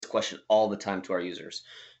question all the time to our users.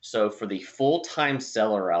 So for the full-time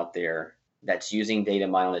seller out there that's using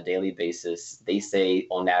Datamiine on a daily basis, they say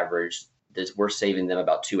on average that we're saving them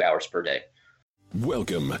about 2 hours per day.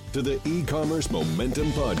 Welcome to the E-Commerce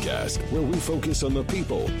Momentum Podcast, where we focus on the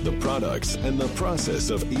people, the products, and the process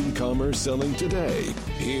of e-commerce selling today.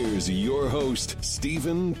 Here's your host,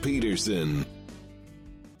 Stephen Peterson.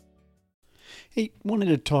 Hey, wanted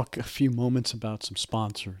to talk a few moments about some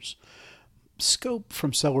sponsors. Scope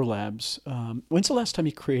from Seller Labs. When's the last time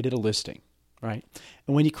you created a listing, right?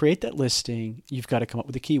 And when you create that listing, you've got to come up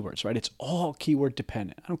with the keywords, right? It's all keyword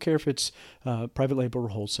dependent. I don't care if it's private label or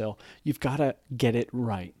wholesale. You've got to get it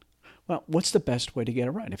right. Well, what's the best way to get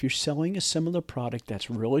it right? If you're selling a similar product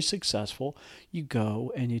that's really successful, you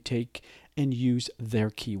go and you take and use their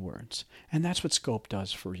keywords. And that's what Scope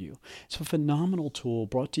does for you. It's a phenomenal tool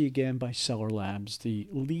brought to you again by Seller Labs, the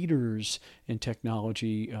leaders in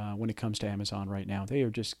technology when it comes to Amazon right now. They are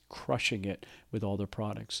just crushing it with all their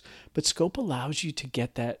products. But Scope allows you to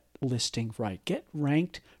get that listing right. Get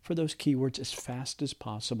ranked for those keywords as fast as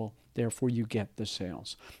possible. Therefore, you get the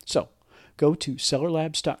sales. So, go to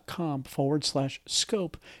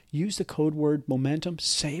sellerlabs.com/scope, use the code word momentum,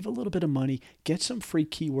 save a little bit of money, get some free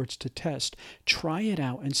keywords to test, try it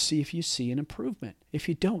out and see if you see an improvement. If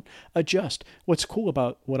you don't, adjust. What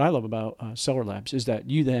I love about Seller Labs is that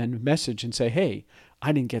you then message and say, hey,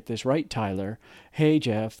 I didn't get this right, Tyler. Hey,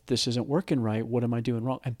 Jeff, this isn't working right. What am I doing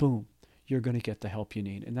wrong? And boom, you're going to get the help you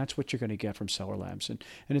need. And that's what you're going to get from Seller Labs. And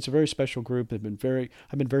it's a very special group. I've been very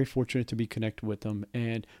fortunate to be connected with them.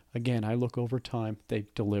 And again, I look over time, they've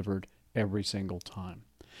delivered every single time.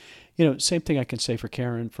 You know, same thing I can say for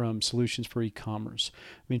Karen from Solutions for E-Commerce.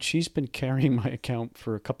 I mean, she's been carrying my account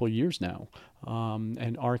for a couple of years now,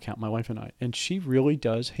 and our account, my wife and I, and she really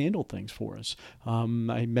does handle things for us. I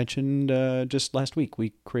mentioned just last week,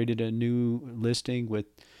 we created a new listing with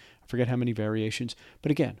I forget how many variations.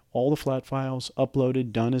 But again, all the flat files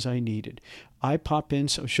uploaded, done as I needed. I pop in,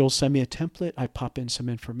 so she'll send me a template. I pop in some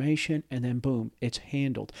information, and then boom, it's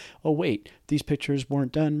handled. Oh, wait, these pictures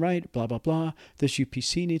weren't done right, blah, blah, blah. This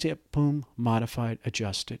UPC needs it, boom, modified,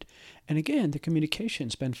 adjusted. And again, the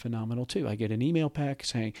communication's been phenomenal too. I get an email back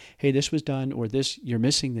saying, hey, this was done, or this, you're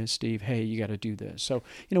missing this, Steve. Hey, you got to do this. So,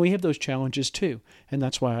 we have those challenges too. And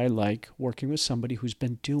that's why I like working with somebody who's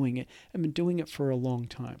been doing it and been doing it for a long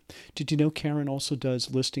time. Did you know Karen also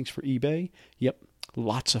does listings for eBay? Yep,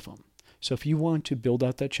 lots of them. So if you want to build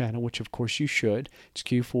out that channel, which of course you should, it's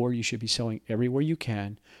Q4, you should be selling everywhere you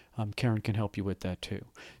can. Karen can help you with that too.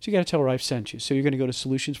 So you got to tell her I've sent you. So you're going to go to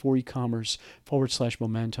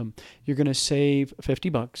solutions4ecommerce/momentum. You're going to save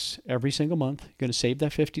 $50 every single month. You're going to save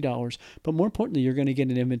that $50. But more importantly, you're going to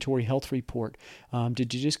get an inventory health report.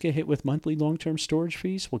 Did you just get hit with monthly long-term storage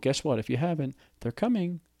fees? Well, guess what? If you haven't, they're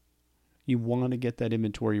coming. You want to get that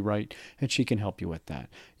inventory right, and she can help you with that.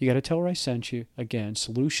 You got to tell her I sent you. Again,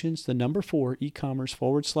 solutions, the number 4,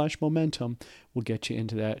 e-commerce/momentum will get you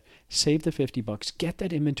into that. Save the $50. Get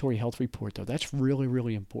that inventory health report, though. That's really,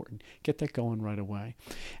 really important. Get that going right away.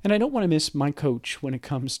 And I don't want to miss my coach when it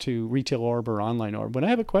comes to retail ARB or online ARB. When I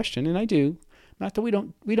have a question, and I do, not that we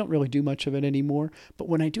don't really do much of it anymore, but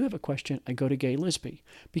when I do have a question, I go to Gay Lisby.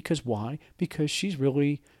 Because why? Because she is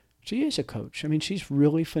a coach. I mean, she's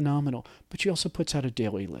really phenomenal, but she also puts out a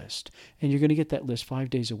daily list. And you're going to get that list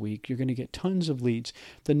 5 days a week. You're going to get tons of leads.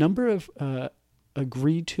 The number of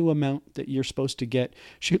agreed to amount that you're supposed to get,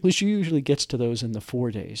 she usually gets to those in the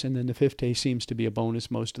 4 days. And then the 5th day seems to be a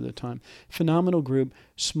bonus most of the time. Phenomenal group,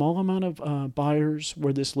 small amount of buyers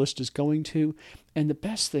where this list is going to. And the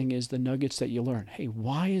best thing is the nuggets that you learn. Hey,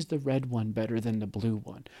 why is the red one better than the blue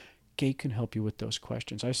one? Gate can help you with those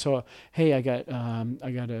questions. I got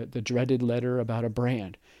the dreaded letter about a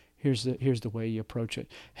brand. Here's the way you approach it.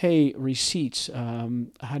 Hey, receipts.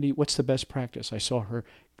 What's the best practice? I saw her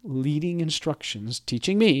leading instructions,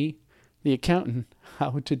 teaching me, the accountant,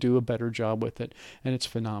 how to do a better job with it, and it's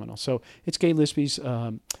phenomenal. So it's Gay Lisby's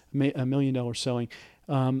 $1 million selling.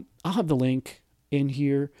 I'll have the link in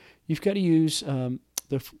here. You've got to use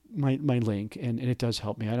my link, and it does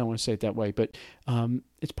help me. I don't want to say it that way, but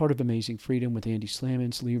it's part of Amazing Freedom with Andy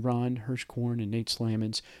Slamans, Lee Ron, Hirschkorn, and Nate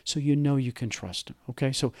Slamans, so you know you can trust them.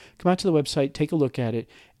 Okay, so come out to the website, take a look at it,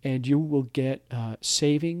 and you will get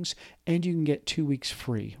savings, and you can get 2 weeks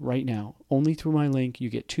free right now. Only through my link, you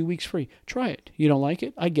get 2 weeks free. Try it. You don't like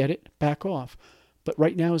it? I get it. Back off. But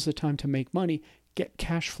right now is the time to make money. Get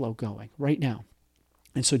cash flow going right now.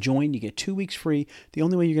 And so join, you get 2 weeks free. The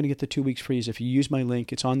only way you're going to get the 2 weeks free is if you use my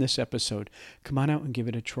link. It's on this episode. Come on out and give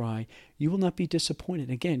it a try. You will not be disappointed.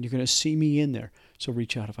 Again, you're going to see me in there. So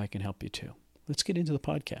reach out if I can help you too. Let's get into the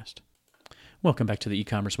podcast. Welcome back to the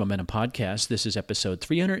E-commerce Momentum Podcast. This is episode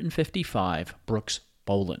 355, Brooks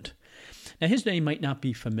Boland. Now, his name might not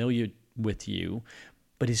be familiar with you,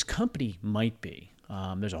 but his company might be.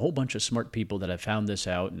 There's a whole bunch of smart people that have found this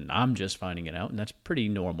out, and I'm just finding it out, and that's pretty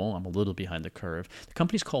normal. I'm a little behind the curve. The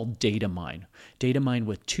company's called Datamiine. Datamiine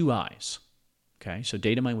with two I's. Okay, so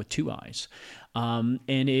Datamiine with two I's. And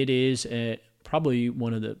it is probably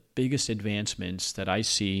one of the biggest advancements that I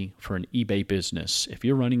see for an eBay business. If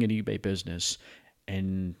you're running an eBay business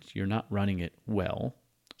and you're not running it well,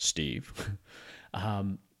 Steve,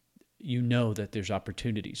 you know that there's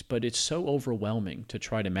opportunities, but it's so overwhelming to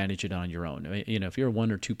try to manage it on your own. If you're a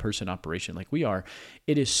 1 or 2 person operation like we are,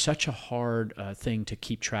 it is such a hard thing to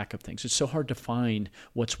keep track of things. It's so hard to find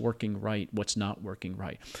what's working right, what's not working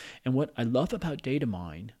right. And what I love about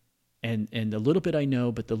Datamiine, and the little bit I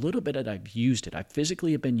know, but the little bit that I've used it, I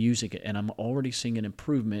physically have been using it, and I'm already seeing an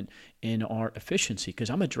improvement in our efficiency because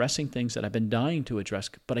I'm addressing things that I've been dying to address,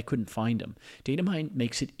 but I couldn't find them. Datamiine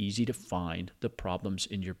makes it easy to find the problems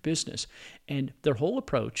in your business. And their whole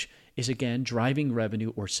approach is, again, driving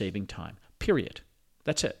revenue or saving time, period.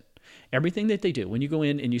 That's it. Everything that they do, when you go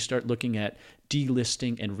in and you start looking at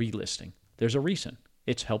delisting and relisting, there's a reason.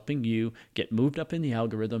 It's helping you get moved up in the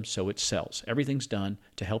algorithm so it sells. Everything's done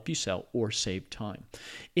to help you sell or save time.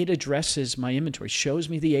 It addresses my inventory, shows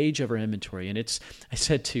me the age of our inventory. And I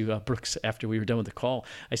said to Brooks after we were done with the call,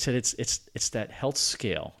 I said, it's that health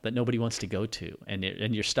scale that nobody wants to go to. And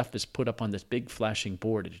your stuff is put up on this big flashing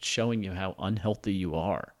board and it's showing you how unhealthy you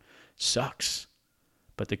are. Sucks.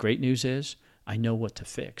 But the great news is I know what to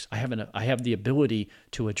fix. I have the ability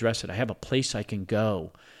to address it. I have a place I can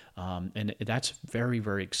go. And that's very,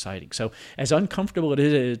 very exciting. So as uncomfortable as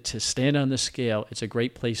it is to stand on the scale, it's a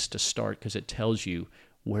great place to start because it tells you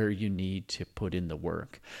where you need to put in the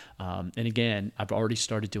work. And again, I've already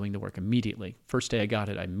started doing the work immediately. First day I got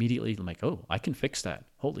it, I'm like, oh, I can fix that.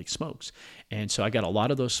 Holy smokes. And so I got a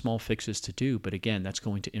lot of those small fixes to do. But again, that's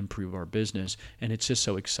going to improve our business. And it's just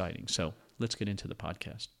so exciting. So let's get into the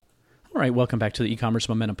podcast. All right, welcome back to the E-commerce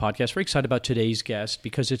Momentum Podcast. Very excited about today's guest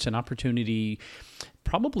because it's an opportunity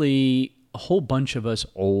probably a whole bunch of us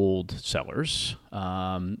old sellers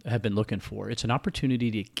have been looking for. It's an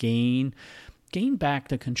opportunity to gain back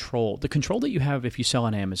the control that you have if you sell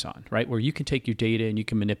on Amazon, right? Where you can take your data and you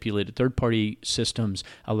can manipulate it. Third-party systems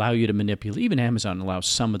allow you to manipulate. Even Amazon allows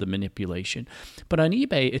some of the manipulation. But on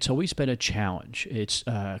eBay, it's always been a challenge. It's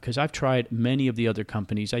because I've tried many of the other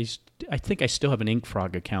companies. I think I still have an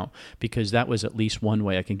InkFrog account because that was at least one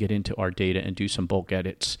way I can get into our data and do some bulk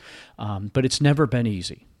edits. But it's never been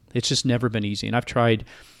easy. It's just never been easy. And I've tried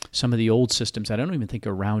some of the old systems that I don't even think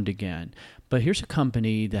are around again. But here's a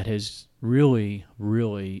company that has really,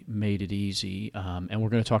 really made it easy. And we're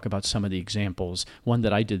going to talk about some of the examples. One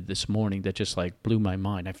that I did this morning that just blew my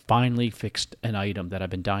mind. I finally fixed an item that I've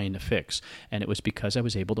been dying to fix. And it was because I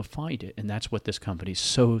was able to find it. And that's what this company's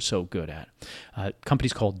so good at.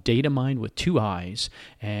 Company's called Datamiine with two I's.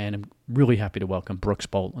 And I'm really happy to welcome Brooks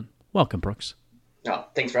Boland. Welcome, Brooks. Oh,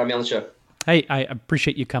 thanks for having me on the show. Hey, I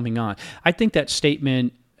appreciate you coming on. I think that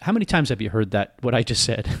statement, how many times have you heard that, what I just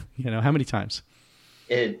said? How many times?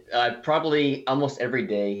 Probably almost every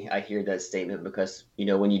day I hear that statement because,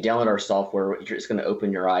 when you download our software, it's going to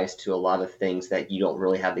open your eyes to a lot of things that you don't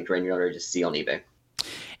really have the granularity to see on eBay.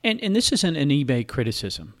 And this isn't an eBay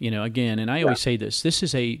criticism, again, and I always say this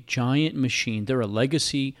is a giant machine. They're a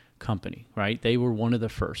legacy company, right? They were one of the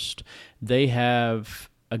first. They have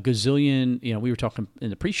a gazillion, we were talking in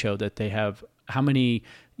the pre-show that they have how many,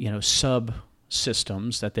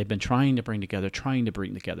 sub-systems that they've been trying to bring together.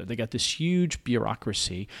 They got this huge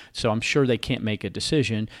bureaucracy, so I'm sure they can't make a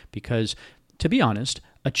decision because, to be honest,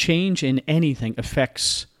 a change in anything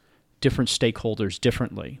affects different stakeholders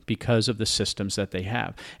differently because of the systems that they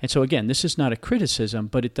have. And so again, this is not a criticism,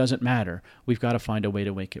 but it doesn't matter. We've got to find a way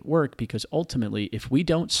to make it work because ultimately, if we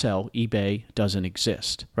don't sell, eBay doesn't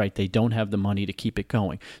exist, right? They don't have the money to keep it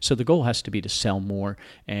going. So the goal has to be to sell more.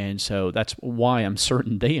 And so that's why I'm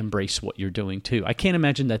certain they embrace what you're doing too. I can't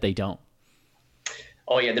imagine that they don't.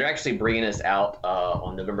 Oh, yeah, they're actually bringing us out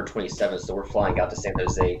on November 27th. So we're flying out to San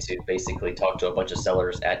Jose to basically talk to a bunch of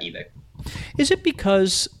sellers at eBay. Is it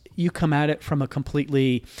because you come at it from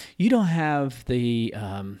you don't have the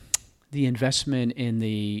investment in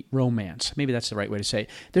the romance. Maybe that's the right way to say it.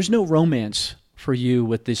 There's no romance for you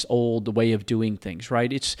with this old way of doing things,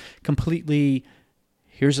 right? It's completely,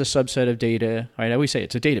 here's a subset of data, right? I always say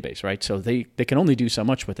it's a database, right? So they can only do so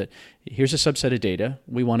much with it. Here's a subset of data.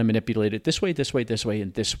 We want to manipulate it this way, this way, this way,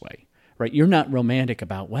 and this way, right? You're not romantic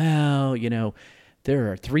about,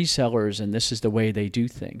 there are 3 sellers and this is the way they do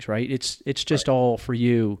things, right? It's just all for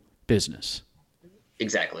you business.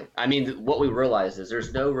 Exactly. I mean, what we realize is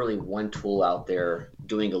there's no really one tool out there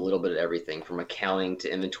doing a little bit of everything from accounting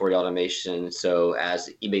to inventory automation. So as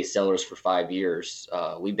eBay sellers for 5 years,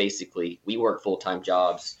 we work full-time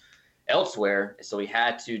jobs elsewhere. So we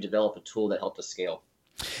had to develop a tool that helped us scale.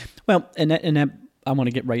 Well, and that I want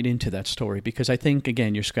to get right into that story because I think,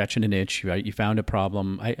 again, you're scratching an itch, right? You found a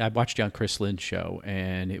problem. I watched you on Chris Lynn's show,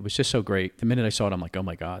 and it was just so great. The minute I saw it, I'm like, oh,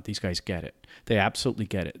 my God, these guys get it. They absolutely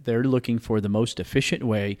get it. They're looking for the most efficient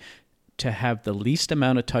way to have the least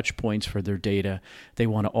amount of touch points for their data. They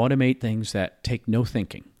want to automate things that take no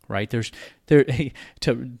thinking. Right? To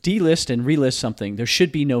delist and relist something, there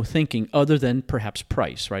should be no thinking other than perhaps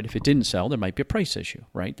price, right? If it didn't sell, there might be a price issue,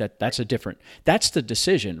 right? That's the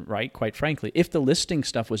decision, right? Quite frankly, if the listing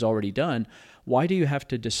stuff was already done, why do you have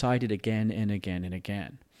to decide it again and again and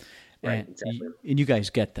again? Right, exactly. And you guys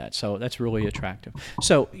get that, so that's really attractive.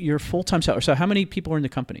 So you're full-time seller. So how many people are in the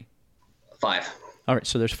company? 5. All right,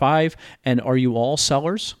 so there's 5, and are you all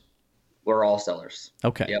sellers? We're all sellers.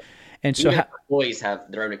 Okay. Yep. And so employees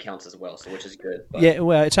have their own accounts as well, so which is good. But. Yeah,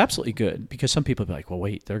 well, it's absolutely good because some people be like, well,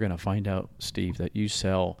 wait, they're going to find out, Steve, that you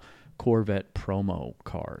sell Corvette promo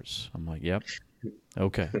cars. I'm like, yep.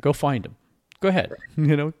 Okay, go find them. Go ahead.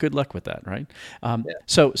 Right. Good luck with that, right?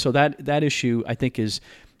 So that issue, I think, is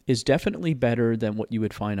definitely better than what you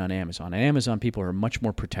would find on Amazon. On Amazon, people are much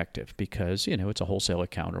more protective because, it's a wholesale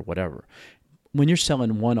account or whatever. When you're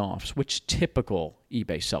selling one-offs, which typical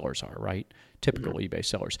eBay sellers are, right? Typical eBay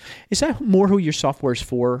sellers. Is that more who your software is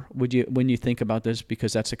for? When you think about this,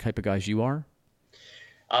 because that's the type of guys you are?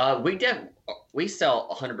 We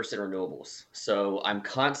sell 100% renewables. So I'm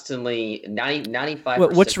constantly 95%.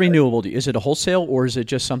 Well, what's renewable? Is it a wholesale or is it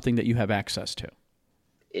just something that you have access to?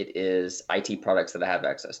 It is IT products that I have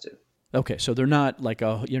access to. Okay, so they're not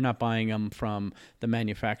you're not buying them from the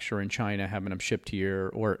manufacturer in China, having them shipped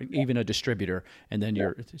here, or even a distributor, and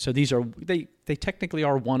then so these are they technically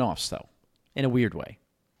are one-offs though, in a weird way.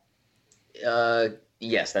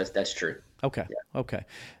 Yes, that's true. Okay, yeah. Okay.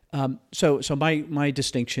 So my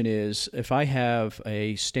distinction is if I have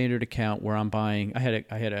a standard account where I'm buying, I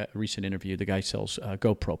had a recent interview. The guy sells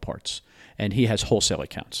GoPro parts, and he has wholesale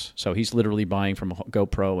accounts. So he's literally buying from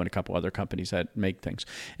GoPro and a couple other companies that make things.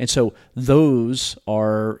 And so those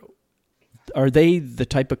are they the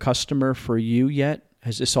type of customer for you yet?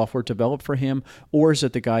 Has this software developed for him, or is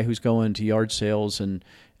it the guy who's going to yard sales and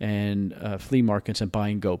flea markets and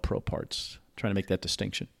buying GoPro parts? Trying to make that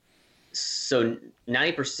distinction. So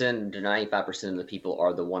 90% to 95% of the people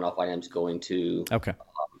are the one-off items going to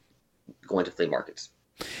flea markets.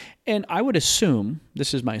 And I would assume,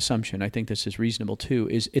 this is my assumption, I think this is reasonable too,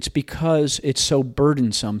 is it's because it's so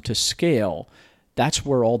burdensome to scale. That's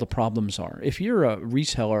where all the problems are. If you're a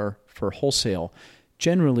reseller for wholesale,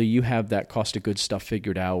 generally you have that cost of goods stuff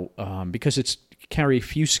figured out because it's carry a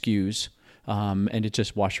few SKUs and it's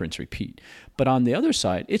just wash, rinse, repeat. But on the other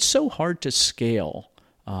side, it's so hard to scale.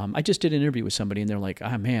 I just did an interview with somebody, and they're like,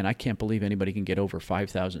 man, I can't believe anybody can get over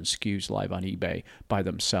 5,000 SKUs live on eBay by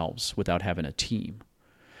themselves without having a team.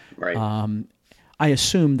 Right. I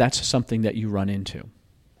assume that's something that you run into.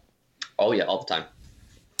 Oh, yeah, all the time.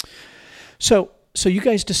 So you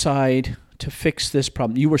guys decide to fix this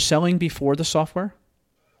problem. You were selling before the software?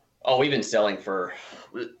 Oh, we've been selling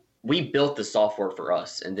we built the software for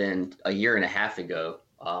us, and then a year and a half ago,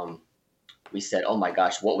 we said, oh my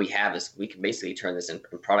gosh, what we have is we can basically turn this and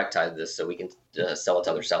productize this so we can sell it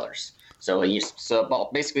to other sellers. So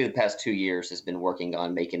basically the past 2 years has been working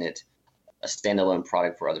on making it a standalone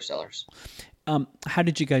product for other sellers. How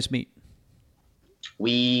did you guys meet?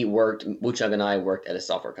 Wuchung and I worked at a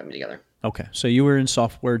software company together. Okay. So you were in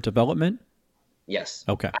software development? Yes.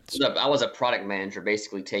 Okay. I was a product manager,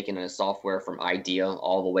 basically taking a software from idea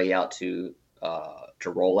all the way out to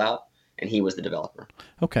rollout. And he was the developer.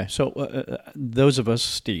 Okay, so those of us,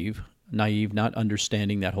 Steve, naive, not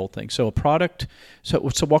understanding that whole thing. So a product. So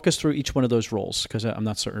walk us through each one of those roles because I'm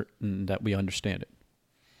not certain that we understand it.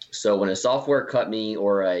 So when a software company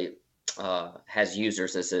or has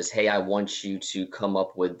users that says, "Hey, I want you to come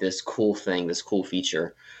up with this cool thing, this cool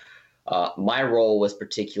feature," my role was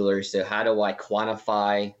particular. So how do I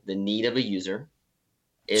quantify the need of a user?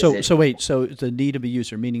 So the need of a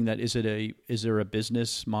user, meaning that is there a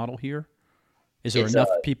business model here? Is there enough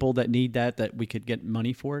people that need that we could get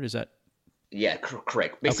money for it? Is that? Yeah,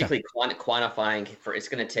 correct. Basically, quantifying it's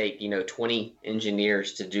going to take 20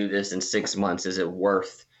 engineers to do this in 6 months. Is it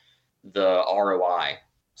worth the ROI?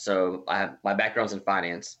 So my background's in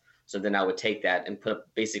finance, so then I would take that and put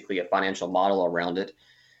basically a financial model around it.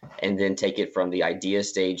 And then take it from the idea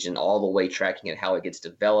stage and all the way tracking it, how it gets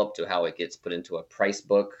developed to how it gets put into a price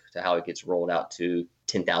book to how it gets rolled out to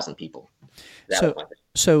 10,000 people.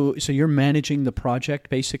 So you're managing the project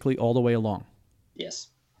basically all the way along? Yes.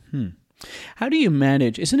 How do you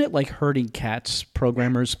manage? Isn't it like herding cats,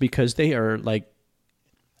 programmers? Because they are like,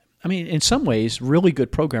 I mean, in some ways, really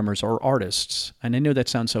good programmers are artists. And I know that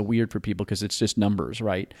sounds so weird for people because it's just numbers,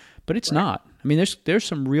 right? But it's not. I mean, there's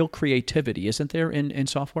some real creativity, isn't there, in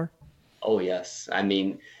software? Oh, yes. I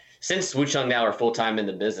mean, since Wucheng now are full-time in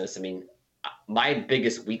the business, I mean, my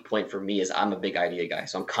biggest weak point for me is I'm a big idea guy.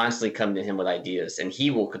 So I'm constantly coming to him with ideas, and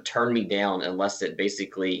he will turn me down unless it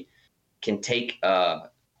basically can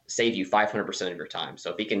save you 500% of your time.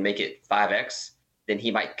 So if he can make it 5x, then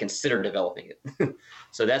he might consider developing it.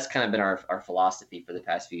 So that's kind of been our philosophy for the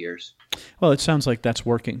past few years. Well, it sounds like that's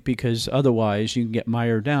working, because otherwise you can get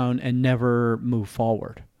mired down and never move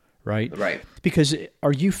forward, right? Right. Because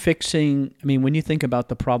are you fixing, I mean, when you think about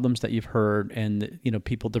the problems that you've heard and,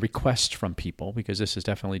 the requests from people, because this has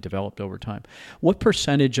definitely developed over time, what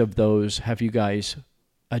percentage of those have you guys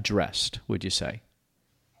addressed, would you say?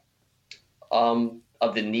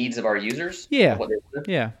 Of the needs of our users? Yeah.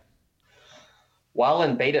 Yeah. While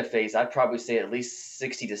in beta phase, I'd probably say at least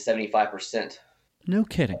 60 to 75%. No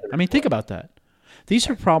kidding. I mean, think about that. These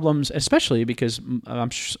are problems, especially because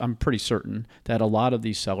I'm pretty certain that a lot of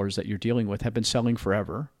these sellers that you're dealing with have been selling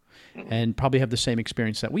forever and probably have the same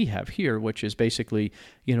experience that we have here, which is basically,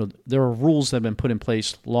 there are rules that have been put in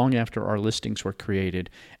place long after our listings were created,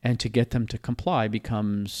 and to get them to comply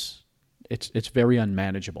becomes, it's very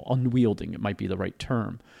unmanageable. Unwielding, it might be the right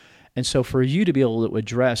term. And so for you to be able to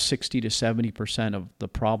address 60 to 70% of the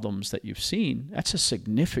problems that you've seen, that's a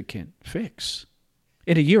significant fix.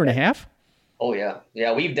 In a year and a half? Oh, yeah.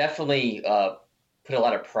 Yeah, we've definitely put a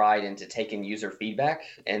lot of pride into taking user feedback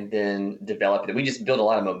and then developing it. We just build a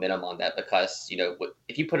lot of momentum on that because,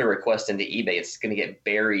 if you put a request into eBay, it's going to get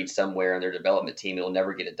buried somewhere in their development team. It'll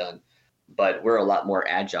never get it done. But we're a lot more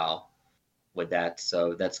agile with that.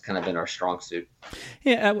 So that's kind of been our strong suit.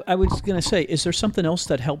 Yeah, I was going to say, is there something else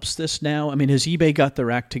that helps this now? I mean, has eBay got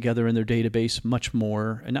their act together in their database much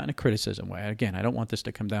more, and not in a criticism way? Again, I don't want this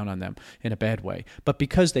to come down on them in a bad way, but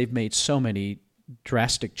because they've made so many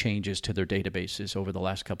drastic changes to their databases over the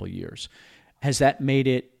last couple of years, has that made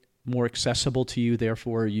it more accessible to you,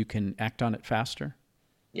 therefore you can act on it faster?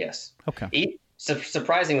 Yes. Okay.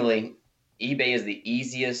 Surprisingly, eBay is the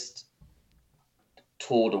easiest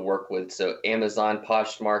tool to work with. So Amazon,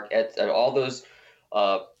 Poshmark, all those,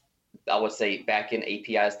 I would say back-end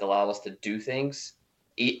APIs that allow us to do things.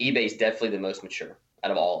 eBay is definitely the most mature out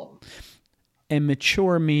of all of them. And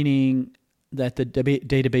mature meaning that the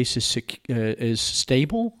database is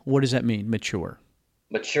stable? What does that mean, mature?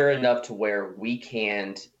 Mature enough to where we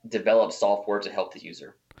can develop software to help the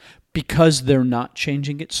user. Because they're not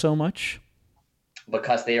changing it so much?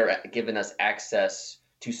 Because they are giving us access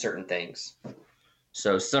to certain things.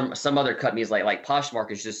 So some other companies like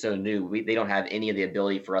Poshmark is just so new, they don't have any of the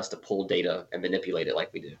ability for us to pull data and manipulate it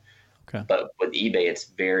like we do. Okay. But with eBay, it's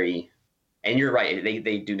very, and you're right,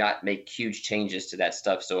 they do not make huge changes to that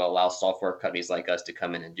stuff, so it allows software companies like us to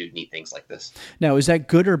come in and do neat things like this. Now, is that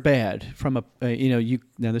good or bad from now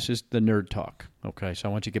this is the nerd talk, okay? So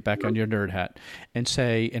I want you to get back on your nerd hat and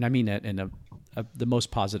say, and I mean that in the most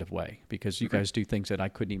positive way, because you guys do things that I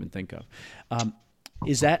couldn't even think of.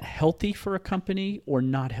 Is that healthy for a company or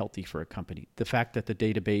not healthy for a company? The fact that the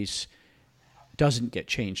database doesn't get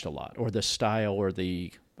changed a lot, or the style, or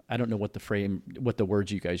I don't know what the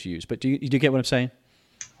words you guys use, but do you get what I'm saying?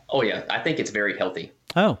 Oh yeah, I think it's very healthy.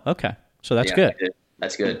 Oh, okay. So that's good.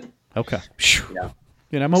 That's good. Okay. Yeah.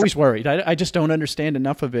 I'm always worried. I just don't understand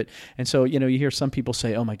enough of it. And so, you hear some people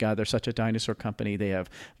say, oh my God, they're such a dinosaur company. They have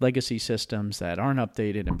legacy systems that aren't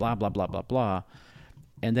updated and blah, blah, blah, blah, blah.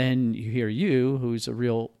 And then you hear you, who's a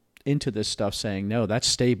real into this stuff, saying, no, that's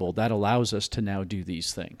stable. That allows us to now do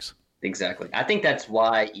these things. Exactly. I think that's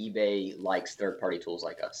why eBay likes third-party tools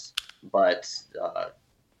like us. But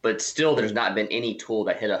still, there's not been any tool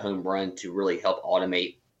that hit a home run to really help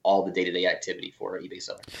automate all the day-to-day activity for an eBay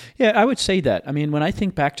seller. Yeah, I would say that. I mean, when I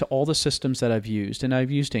think back to all the systems that I've used, and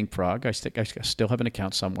I've used InkFrog, I still have an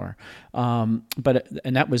account somewhere, and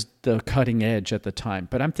that was the cutting edge at the time.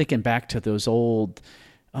 But I'm thinking back to those old,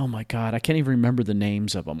 oh my God, I can't even remember the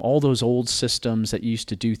names of them. All those old systems that you used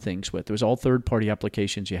to do things with. There was all third-party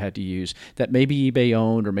applications you had to use that maybe eBay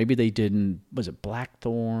owned or maybe they didn't. Was it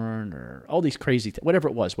Blackthorn or all these crazy things, whatever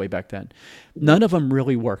it was way back then. None of them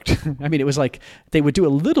really worked. I mean, it was like they would do a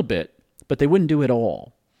little bit, but they wouldn't do it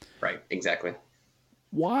all. Right, exactly.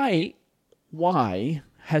 Why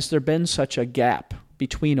has there been such a gap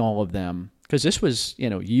between all of them Because this was,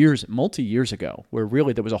 multi-years ago, where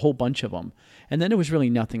really there was a whole bunch of them. And then it was really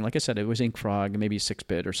nothing. Like I said, it was InkFrog, maybe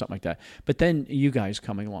 6-bit or something like that. But then you guys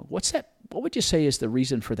coming along. What would you say is the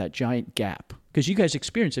reason for that giant gap? Because you guys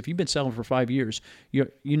experience, if you've been selling for 5 years,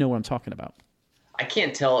 you know what I'm talking about. I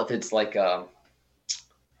can't tell if it's like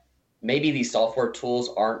maybe these software tools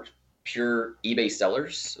aren't pure eBay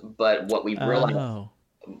sellers, but what we've realized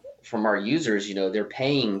from our users, they're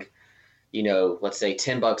paying, let's say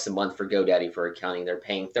 $10 a month for GoDaddy for accounting. They're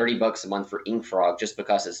paying $30 a month for InkFrog just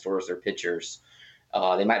because it stores their pictures.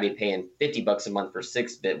 They might be paying $50 a month for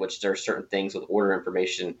 6-bit, which there are certain things with order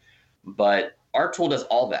information. But our tool does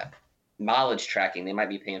all that. Mileage tracking, they might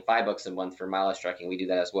be paying $5 a month for mileage tracking. We do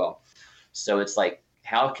that as well. So it's like,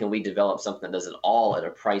 how can we develop something that does it all at a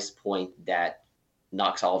price point that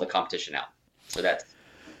knocks all the competition out? So that's...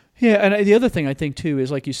 Yeah, and the other thing I think too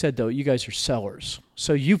is, like you said, though, you guys are sellers,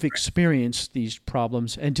 so you've experienced these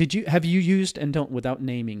problems. And have you used, and don't, without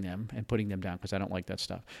naming them and putting them down because I don't like that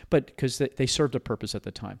stuff, but because they served a purpose at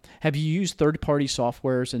the time. Have you used third-party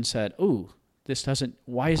softwares and said, "Oh,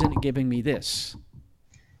 why isn't it giving me this?"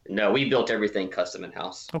 No, we built everything custom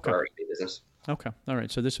in-house for our eBay business. Okay, all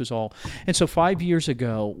right. So this was all, and so 5 years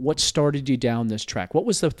ago, what started you down this track? What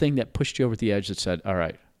was the thing that pushed you over the edge that said, "All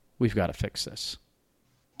right, we've got to fix this"?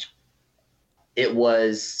 It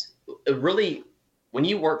was really, when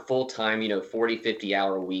you work full time, 40,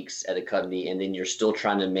 50-hour weeks at a company, and then you're still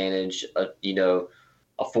trying to manage a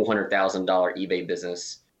 $400,000 eBay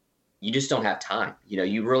business, you just don't have time.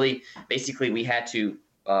 You really, basically we had to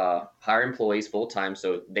hire employees full time.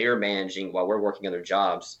 So they are managing while we're working other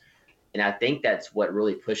jobs. And I think that's what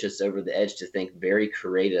really pushed us over the edge to think very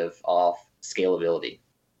creative off scalability.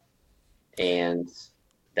 And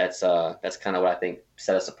that's kind of what I think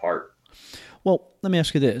set us apart. Well, let me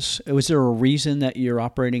ask you this. Was there a reason that you're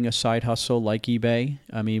operating a side hustle like eBay?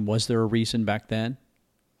 I memean, was there a reason back then?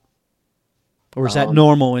 Or is that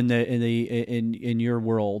normal in your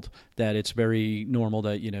world, that it's very normal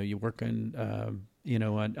that, you work in,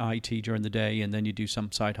 on IT during the day and then you do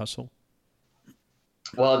some side hustle?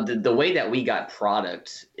 Well, the way that we got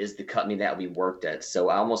product is the company that we worked at. So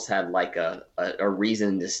I almost had like a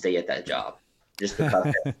reason to stay at that job just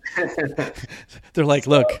because. They're like,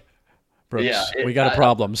 look, Brooks, we got a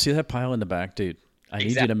problem. See that pile in the back, dude? I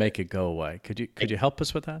need you to make it go away. Could you help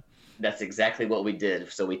us with that? That's exactly what we did.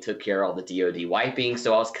 So we took care of all the DoD wiping.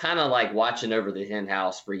 So I was kind of like watching over the hen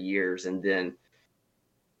house for years. And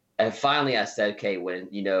finally I said, okay,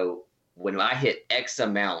 when I hit X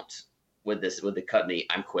amount with the company,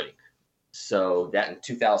 I'm quitting. So that in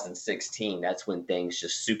 2016, that's when things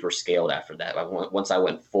just super scaled after that. Once I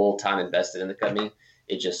went full time invested in the company,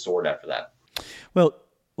 it just soared after that. Well,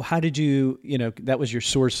 how did you, that was your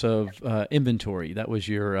source of inventory. That was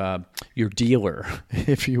your dealer,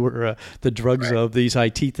 if you were the drugs of these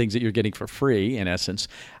IT things that you're getting for free, in essence.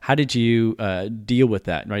 How did you deal with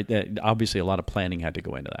that, right? That, obviously, a lot of planning had to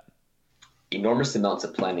go into that. Enormous amounts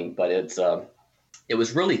of planning, but it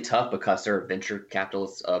was really tough because they're a venture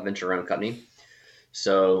capitalist, venture-owned company,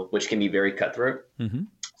 so which can be very cutthroat. Mm-hmm.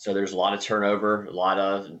 So there's a lot of turnover,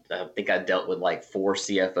 I think I dealt with like 4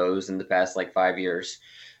 CFOs in the past 5 years.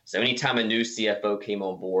 So anytime a new CFO came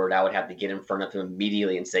on board, I would have to get in front of him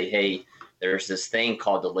immediately and say, hey, there's this thing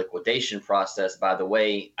called the liquidation process. By the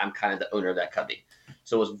way, I'm kind of the owner of that company.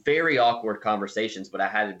 So it was very awkward conversations, but I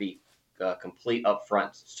had to be complete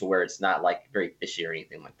upfront to where it's not like very fishy or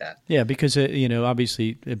anything like that. Yeah, because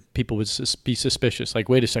obviously people would be suspicious. Like,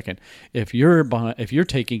 wait a second, if you're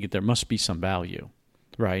taking it, there must be some value.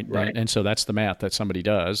 Right. And so that's the math that somebody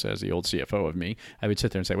does. As the old CFO of me, I would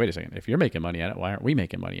sit there and say, wait a second, if you're making money at it, why aren't we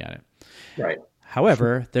making money at it? Right.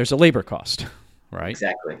 However, there's a labor cost, right?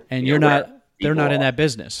 Exactly. And they're not in that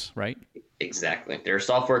business, right? Exactly. They're a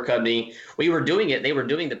software company. We were doing it. They were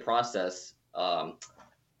doing the process.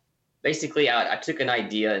 Basically, I took an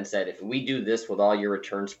idea and said, if we do this with all your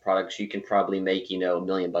returns products, you can probably make, $1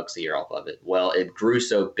 million a year off of it. Well, it grew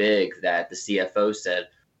so big that the CFO said,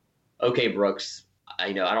 okay, Brooks,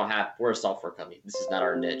 we're a software company. This is not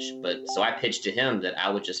our niche. But so I pitched to him that I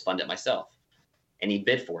would just fund it myself, and he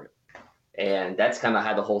bid for it. And that's kind of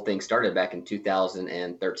how the whole thing started back in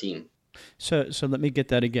 2013. So let me get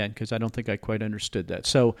that again, because I don't think I quite understood that.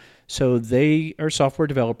 So they are software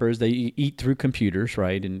developers. They eat through computers,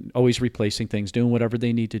 right, and always replacing things, doing whatever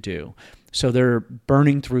they need to do. So they're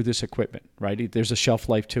burning through this equipment, right? There's a shelf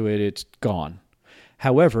life to it. It's gone.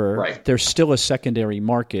 However, there's still a secondary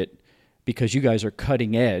market because you guys are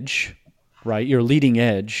cutting edge, right? You're leading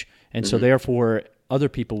edge, and so therefore other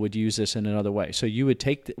people would use this in another way. So you would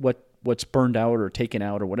take what's burned out or taken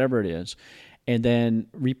out or whatever it is, and then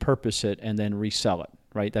repurpose it and then resell it.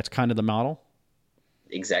 right? That's kind of the model.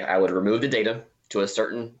 Exactly. I would remove the data to a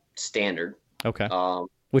certain standard. Okay.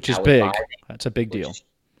 Which is I would big. That's a big which deal. is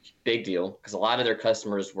big deal, because a lot of their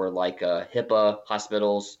customers were like HIPAA,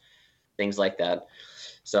 hospitals, things like that.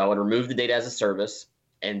 So I would remove the data as a service,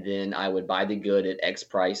 and then I would buy the good at X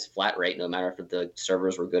price, flat rate, no matter if the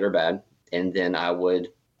servers were good or bad. And then I would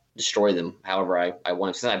destroy them however I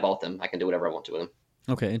want. Since I bought them, I can do whatever I want to with them.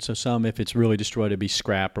 Okay, and so some, if it's really destroyed, it'd be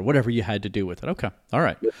scrap or whatever you had to do with it. Okay, all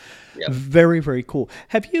right. Yep. Very, very cool.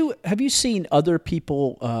 Have you seen other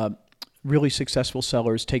people, really successful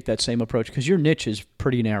sellers, take that same approach? Because your niche is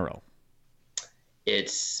pretty narrow.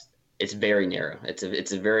 It's very narrow.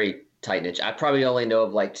 It's a very tight niche. I probably only know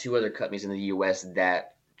of like 2 other companies in the U.S.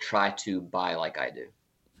 that try to buy like I do.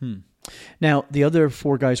 Now, the other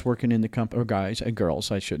 4 guys working in the company, or guys and girls,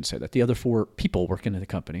 I shouldn't say that. The other 4 people working in the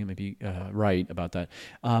company, maybe right about that.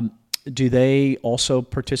 Do they also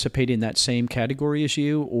participate in that same category as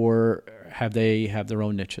you, or have they have their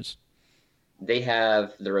own niches? They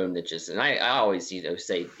have their own niches, and I always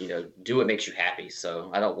say do what makes you happy. So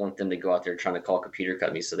I don't want them to go out there trying to call computer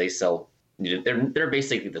companies. So they sell. They're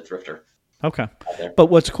basically the thrifter. Okay. But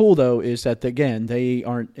what's cool, though, is that, again, they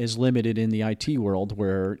aren't as limited in the IT world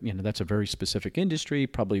where, that's a very specific industry,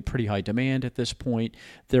 probably pretty high demand at this point.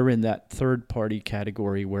 They're in that third-party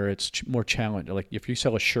category where it's more challenging. Like if you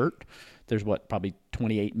sell a shirt, there's probably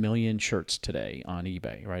 28 million shirts today on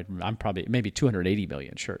eBay, right? I'm probably maybe 280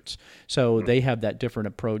 million shirts. So they have that different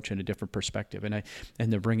approach and a different perspective, and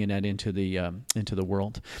they're bringing that into the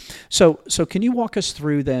world. So can you walk us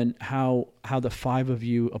through then how the 5 of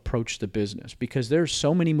you approach the business? Because there's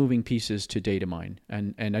so many moving pieces to Datamiine,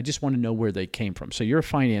 and I just want to know where they came from. So you're a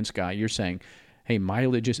finance guy. You're saying, hey,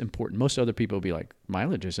 mileage is important. Most other people will be like,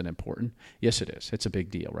 mileage isn't important. Yes, it is. It's a big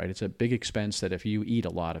deal, right? It's a big expense that if you eat a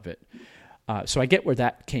lot of it. So I get where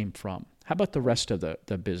that came from. How about the rest of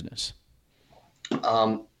the business?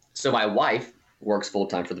 So my wife works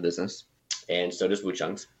full-time for the business, and so does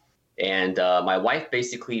Wuchung's. And my wife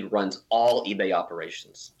basically runs all eBay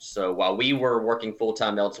operations. So while we were working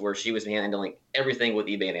full-time elsewhere, she was handling everything with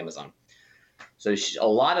eBay and Amazon. So a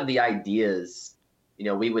lot of the ideas,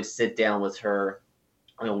 we would sit down with her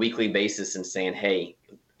on a weekly basis and saying, hey,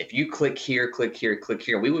 if you click here, click here, click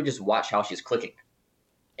here, we would just watch how she's clicking.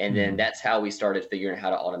 And then that's how we started figuring out how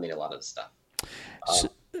to automate a lot of the stuff. So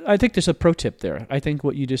I think there's a pro tip there. I think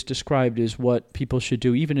what you just described is what people should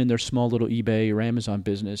do, even in their small little eBay or Amazon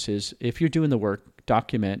business, is if you're doing the work,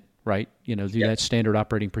 document, right? Do that standard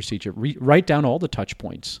operating procedure. Write down all the touch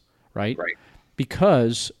points, right? Right.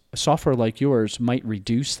 Because a software like yours might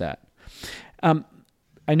reduce that.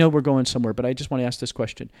 I know we're going somewhere, but I just want to ask this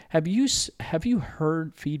question. Have you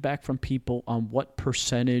heard feedback from people on what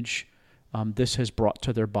percentage this has brought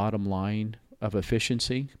to their bottom line of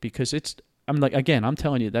efficiency? Because I'm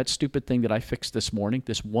telling you, that stupid thing that I fixed this morning,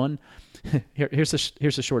 this one, here's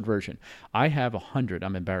the short version. I have 100,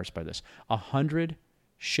 I'm embarrassed by this, 100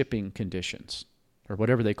 shipping conditions, or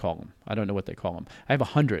whatever they call them. I don't know what they call them. I have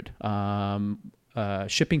 100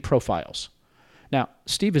 shipping profiles. Now,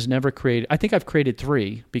 Steve has never created, I think I've created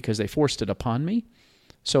 3 because they forced it upon me.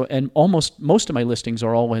 So, and most of my listings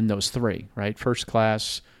are all in those 3, right? First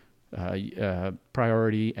class,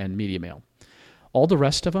 priority, and media mail. All the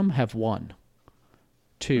rest of them have 1,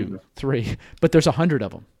 2, 3, but there's 100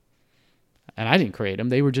 of them. And I didn't create them.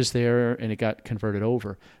 They were just there and it got converted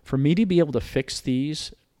over. For me to be able to fix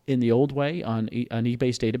these in the old way on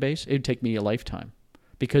eBay's database, it would take me a lifetime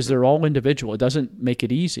because they're all individual. It doesn't make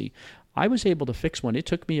it easy. I was able to fix one. It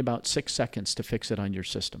took me about 6 seconds to fix it on your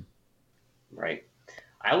system. Right.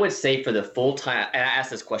 I would say for the full-time, and I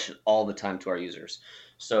ask this question all the time to our users.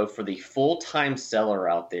 So for the full-time seller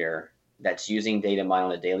out there that's using Datamiine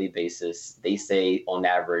on a daily basis, they say on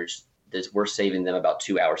average that we're saving them about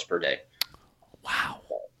 2 hours per day. Wow.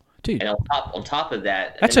 Dude. And on top of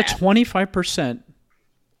that, that's a 25%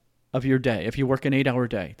 of your day. If you work an 8-hour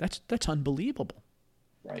day, that's unbelievable.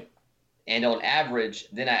 Right. And on average,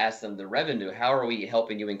 then I ask them the revenue. How are we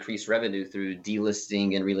helping you increase revenue through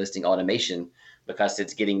delisting and relisting automation? Because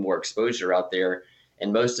it's getting more exposure out there.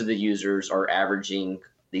 And most of the users are averaging,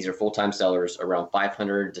 these are full-time sellers, around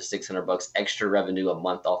 $500 to $600 extra revenue a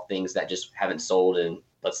month off things that just haven't sold in,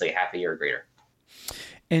 let's say, half a year or greater.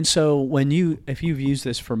 And so if you've used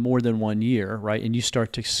this for more than 1 year, right, and you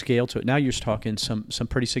start to scale to it, now you're talking some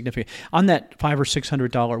pretty significant. On that $500 or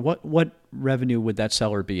 $600, what revenue would that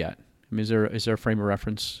seller be at? I mean, is there a frame of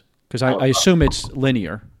reference? Because I assume it's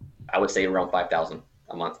linear. I would say around $5,000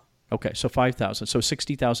 a month. Okay, so $5,000. So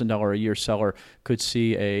 $60,000 a year seller could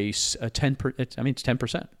see a 10%. It's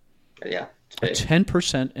 10%. Yeah, a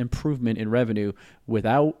 10% improvement in revenue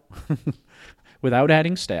without without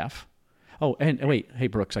adding staff. Oh, and wait, hey,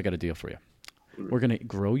 Brooks, I got a deal for you. We're going to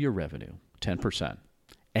grow your revenue 10%.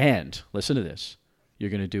 And listen to this. You're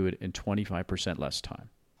going to do it in 25% less time.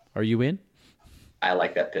 Are you in? I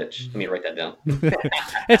like that pitch. Let me write that down.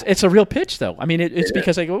 It's a real pitch, though. I mean, it's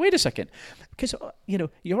because I go, wait a second. Because, you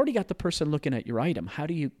already got the person looking at your item. How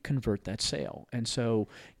do you convert that sale? And so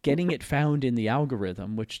getting it found in the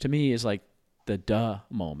algorithm, which to me is like the duh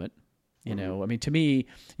moment. I mean, to me,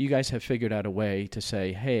 you guys have figured out a way to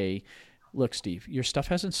say, hey, look, Steve, your stuff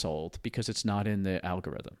hasn't sold because it's not in the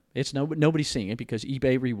algorithm. It's nobody's seeing it because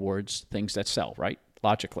eBay rewards things that sell, right?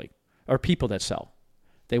 Logically, or people that sell.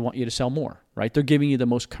 They want you to sell more, right? They're giving you the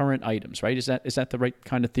most current items, right? Is that the right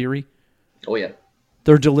kind of theory? Oh, yeah.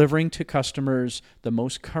 They're delivering to customers the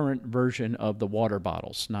most current version of the water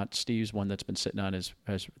bottles, not Steve's one that's been sitting on his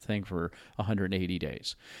thing for 180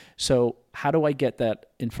 days. So how do I get that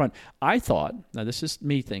in front? I thought, now this is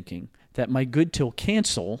me thinking, that my good till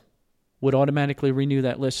cancel would automatically renew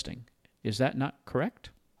that listing. Is that not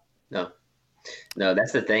correct? No,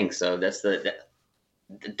 that's the thing. So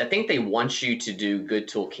I think they want you to do good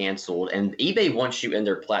till canceled, and eBay wants you in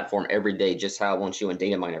their platform every day, just how it wants you in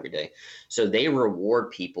Datamiine every day. So they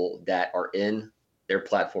reward people that are in their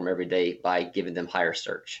platform every day by giving them higher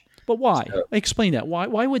search. But why? Explain that.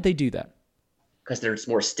 Why would they do that? Because they're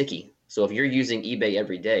more sticky. So if you're using eBay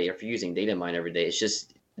every day, or if you're using Datamiine every day, it's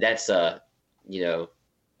just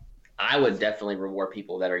I would definitely reward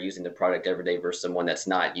people that are using the product every day versus someone that's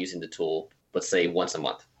not using the tool, let's say once a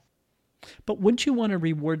month. But wouldn't you want to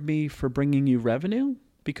reward me for bringing you revenue?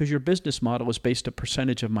 Because your business model is based a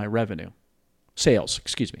percentage of my revenue. Sales,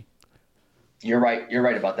 excuse me. You're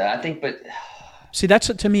right about that. I think, but see, that's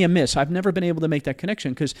to me a miss. I've never been able to make that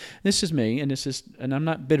connection because this is me, and I'm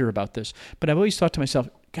not bitter about this, but I've always thought to myself,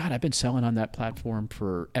 God, I've been selling on that platform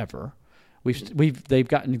forever. They've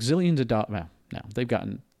gotten zillions of dollars. Well, no, they've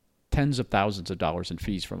gotten tens of thousands of dollars in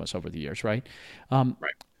fees from us over the years, right? Right.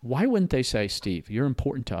 Why wouldn't they say, Steve, you're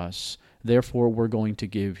important to us, therefore we're going to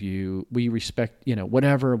give you, we respect,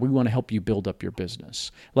 whatever, we want to help you build up your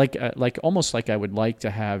business. Like almost like I would like to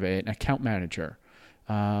have an account manager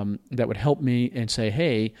that would help me and say,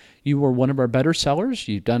 hey, you were one of our better sellers,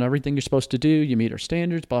 you've done everything you're supposed to do, you meet our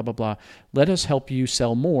standards, blah, blah, blah. Let us help you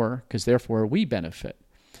sell more because therefore we benefit.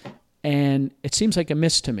 And it seems like a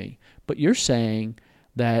miss to me, but you're saying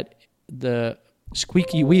that the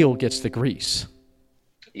squeaky wheel gets the grease.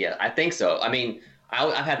 Yeah, I think so. I mean,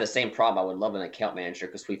 I've had the same problem. I would love an account manager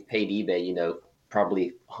because we've paid eBay,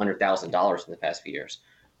 probably $100,000 in the past few years.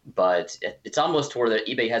 But it's almost to where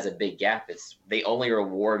eBay has a big gap. They only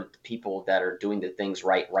reward people that are doing the things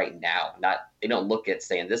right now. They don't look at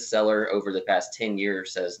saying this seller over the past 10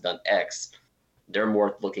 years has done X. They're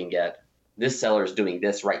more looking at this seller is doing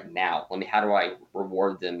this right now. How do I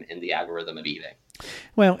reward them in the algorithm of eBay?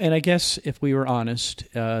 Well, and I guess if we were honest,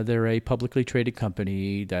 they're a publicly traded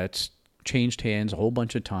company that's changed hands a whole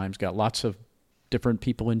bunch of times, got lots of different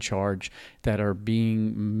people in charge that are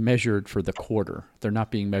being measured for the quarter. They're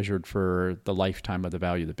not being measured for the lifetime of the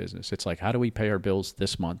value of the business. It's like, how do we pay our bills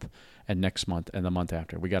this month and next month and the month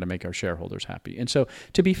after? We got to make our shareholders happy. And so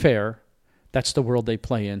to be fair, that's the world they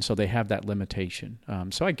play in, so they have that limitation.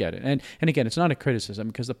 So I get it. And again, it's not a criticism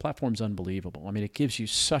because the platform's unbelievable. I mean, it gives you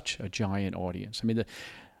such a giant audience. I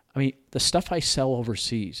mean, the stuff I sell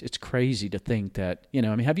overseas, it's crazy to think that,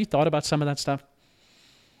 have you thought about some of that stuff?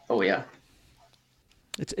 Oh, yeah.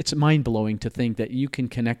 It's mind-blowing to think that you can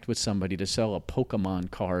connect with somebody to sell a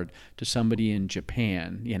Pokemon card to somebody in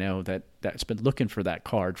Japan, that's been looking for that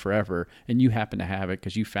card forever, and you happen to have it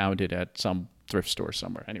because you found it at some thrift store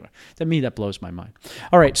somewhere. Anyway, to me, that blows my mind.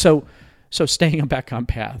 All right, so staying back on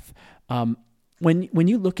path, when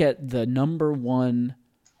you look at the number one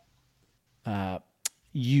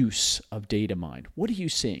use of Datamiine, what are you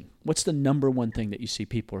seeing? What's the number one thing that you see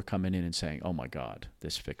people are coming in and saying, oh my God,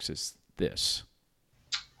 this fixes this?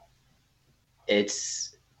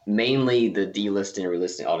 It's mainly the delisting and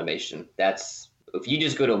relisting automation. That's if you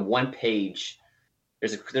just go to one page,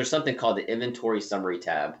 there's something called the inventory summary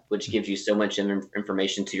tab, which gives you so much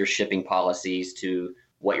information to your shipping policies, to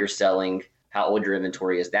what you're selling, how old your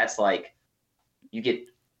inventory is. That's like I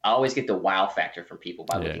always get the wow factor from people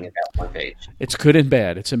by looking at that one page. It's good and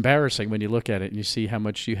bad. It's embarrassing when you look at it and you see how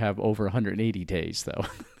much you have over 180 days, though.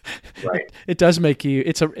 Right. It does make you.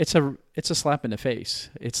 It's a slap in the face.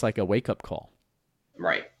 It's like a wake up call.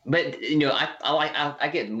 Right. But, I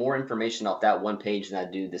get more information off that one page than I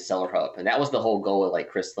do the Seller Hub. And that was the whole goal of, like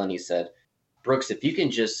Chris Lenny said, Brooks, if you can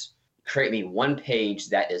just create me one page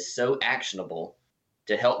that is so actionable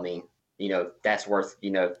to help me, that's worth,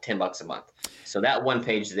 $10 a month. So that one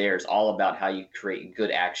page there is all about how you create good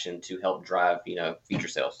action to help drive, future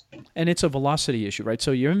sales. And it's a velocity issue, right?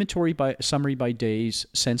 So your inventory summary by days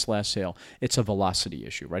since last sale, it's a velocity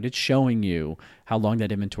issue, right? It's showing you how long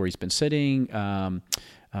that inventory's been sitting,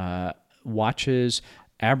 watches,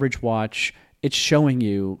 average watch. It's showing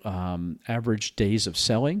you average days of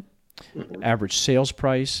selling, average sales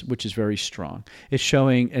price, which is very strong. It's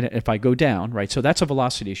showing, and if I go down, right, so that's a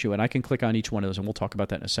velocity issue, and I can click on each one of those, and we'll talk about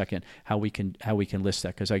that in a second, how we can list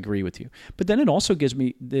that, because I agree with you. But then it also gives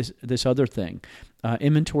me this other thing,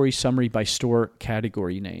 inventory summary by store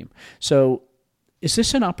category name. So is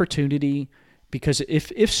this an opportunity? Because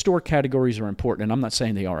if store categories are important, and I'm not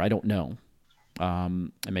saying they are, I don't know,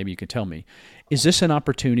 and maybe you can tell me, is this an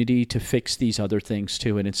opportunity to fix these other things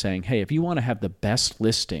too? And it's saying, hey, if you want to have the best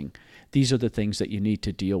listing, these are the things that you need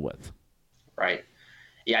to deal with. Right.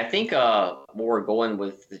 Yeah, I think what we're going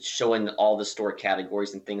with showing all the store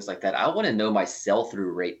categories and things like that, I want to know my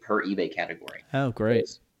sell-through rate per eBay category. Oh, great.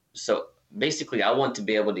 So basically, I want to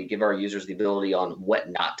be able to give our users the ability on what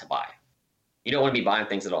not to buy. You don't want to be buying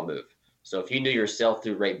things that don't move. So if you knew your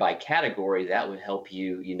sell-through rate by category, that would help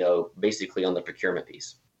you, basically on the procurement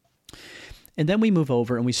piece. And then we move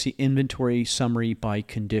over and we see inventory summary by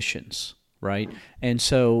conditions, right? And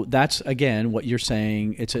so that's, again, what you're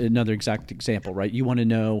saying. It's another exact example, right? You want to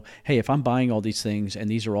know, hey, if I'm buying all these things and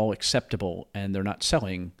these are all acceptable and they're not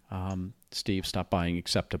selling, Steve, stop buying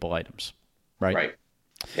acceptable items, right? Right.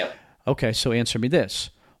 Yep. Okay, so answer me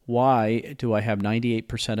this. Why do I have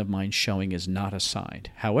 98% of mine showing as not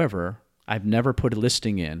assigned? However, I've never put a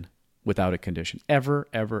listing in without a condition. Ever,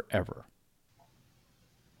 ever, ever.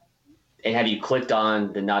 And have you clicked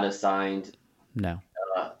on the not assigned? No,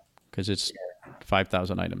 because it's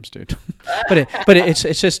 5,000 items, dude. but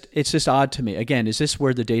it's just odd to me. Again, is this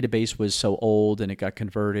where the database was so old and it got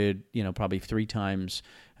converted? Probably 3 times.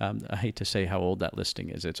 I hate to say how old that listing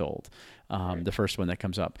is. It's old. The first one that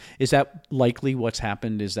comes up. Is that likely what's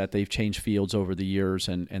happened? Is that they've changed fields over the years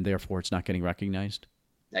and therefore it's not getting recognized?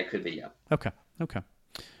 That could be, yeah. Okay.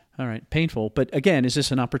 All right. Painful. But again, is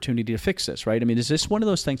this an opportunity to fix this, right? I mean, is this one of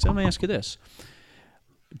those things? Let me ask you this.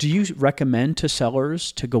 Do you recommend to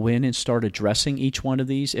sellers to go in and start addressing each one of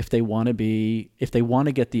these if they want to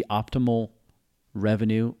get the optimal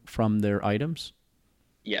revenue from their items?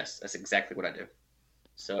 Yes, that's exactly what I do.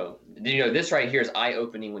 So, this right here is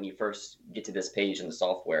eye-opening when you first get to this page in the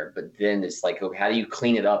software, but then it's like, okay, how do you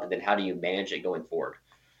clean it up and then how do you manage it going forward?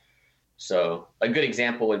 So a good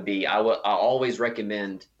example would be, I always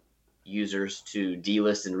recommend users to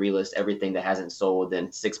delist and relist everything that hasn't sold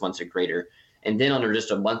within 6 months or greater. And then on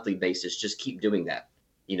just a monthly basis, just keep doing that,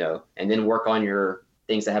 and then work on your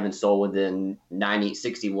things that haven't sold within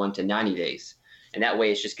 61 to 90 days. And that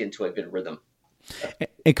way it's just getting to a good rhythm.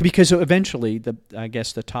 Because eventually I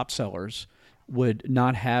guess the top sellers would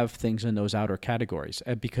not have things in those outer categories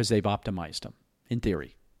because they've optimized them in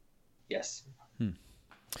theory. Yes.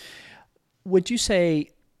 Would you say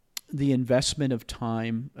the investment of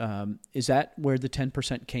time, is that where the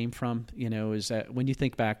 10% came from? Is that when you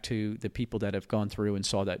think back to the people that have gone through and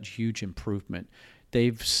saw that huge improvement,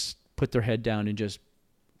 they've put their head down and just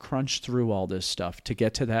crunched through all this stuff to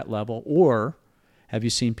get to that level? Or have you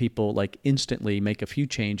seen people like instantly make a few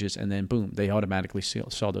changes and then boom, they automatically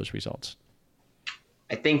saw those results?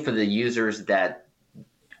 I think for the users that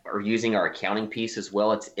are using our accounting piece as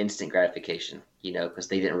well, it's instant gratification, because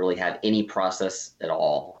they didn't really have any process at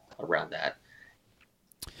all around that.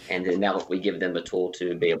 And then now we give them a tool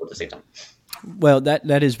to be able to save time. Well,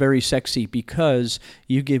 that is very sexy because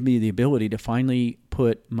you give me the ability to finally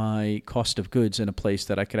put my cost of goods in a place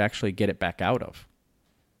that I could actually get it back out of.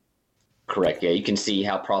 Correct. Yeah, you can see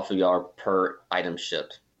how profitable you are per item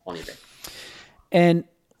shipped on eBay. And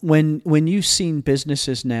when you've seen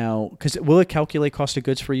businesses now, because will it calculate cost of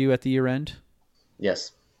goods for you at the year end?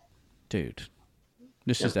 Yes. Dude,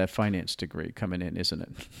 this is that finance degree coming in, isn't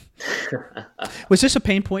it? Was this a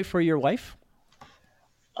pain point for your wife?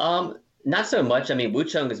 Not so much. I mean, Wu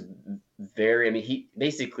Chung is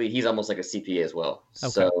he's almost like a CPA as well.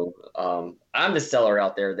 Okay. So I'm the seller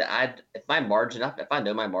out there that if I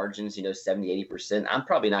know my margins, 70, 80%, I'm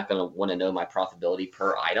probably not going to want to know my profitability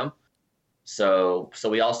per item. So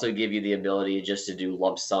we also give you the ability just to do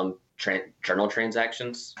lump sum journal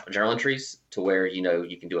entries to where,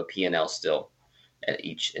 you can do a P&L still at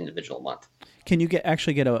each individual month. Can you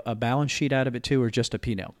actually get a balance sheet out of it too, or just a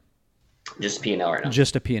P&L? Just P&L right now.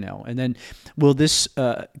 Just a P&L. And then will this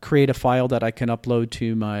create a file that I can upload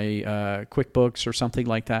to my QuickBooks or something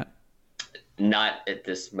like that? Not at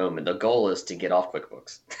this moment. The goal is to get off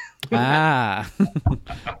QuickBooks. Ah.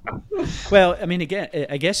 Well, I mean, again,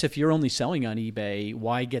 I guess if you're only selling on eBay,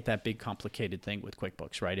 why get that big complicated thing with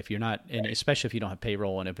QuickBooks, right? If you're not, and especially if you don't have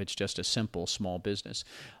payroll and if it's just a simple small business.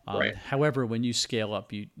 Right. However, when you scale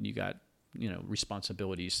up, you got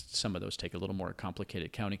responsibilities. Some of those take a little more complicated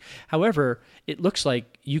accounting. However, it looks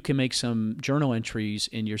like you can make some journal entries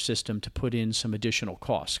in your system to put in some additional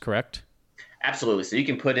costs, correct? Absolutely. So you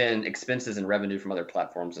can put in expenses and revenue from other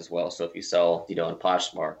platforms as well. So if you sell, in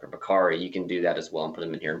Poshmark or Bakari, you can do that as well and put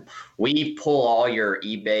them in here. We pull all your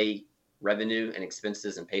eBay revenue and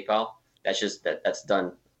expenses in PayPal. That's just that's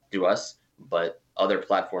done through us. But other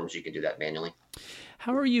platforms, you can do that manually.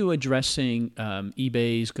 How are you addressing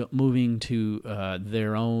eBay's moving to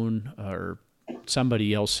their own or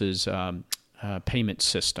somebody else's payment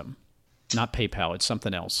system? Not PayPal, it's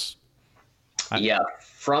something else.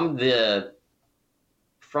 From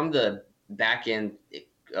the back end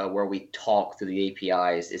where we talk through the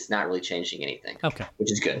APIs, it's not really changing anything. Okay.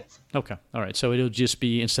 Which is good. Okay. All right. So it'll just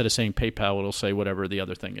be, instead of saying PayPal, it'll say whatever the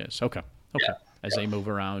other thing is. Okay. Yeah. As they move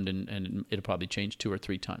around, and it'll probably change 2 or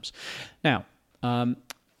 3 times. Now, I'm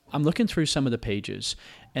looking through some of the pages,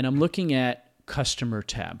 and I'm looking at customer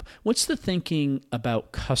tab. What's the thinking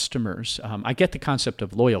about customers? I get the concept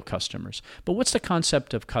of loyal customers, but what's the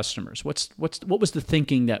concept of customers? What was the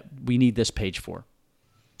thinking that we need this page for?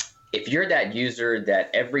 If you're that user that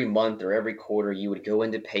every month or every quarter you would go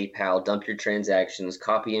into PayPal, dump your transactions,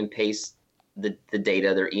 copy and paste the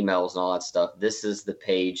data, their emails and all that stuff, this is the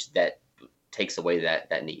page that takes away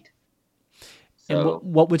that need. So,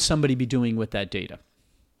 and what would somebody be doing with that data?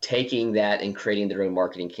 Taking that and creating their own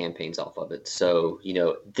marketing campaigns off of it. So,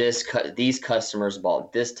 these customers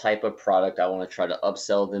bought this type of product. I want to try to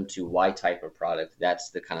upsell them to Y type of product. That's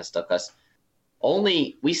the kind of stuff.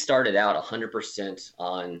 We started out 100%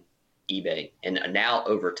 on eBay, and now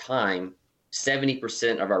over time,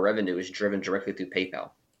 70% of our revenue is driven directly through PayPal.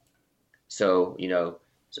 So,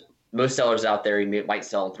 most sellers out there might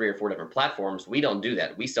sell on 3 or 4 different platforms. We don't do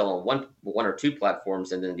that. We sell on one or 2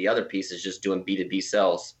 platforms, and then the other piece is just doing B2B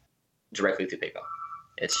sales directly through PayPal.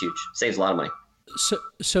 It's huge. Saves a lot of money.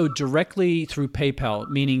 So directly through PayPal,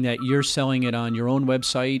 meaning that you're selling it on your own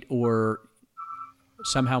website or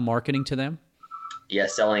somehow marketing to them? Yeah,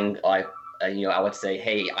 selling. I would say,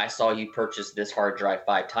 hey, I saw you purchase this hard drive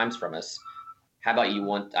 5 times from us. How about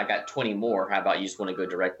I got 20 more. How about you just want to go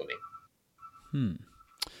direct with me?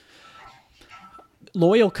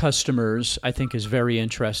 Loyal customers, I think, is very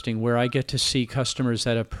interesting, where I get to see customers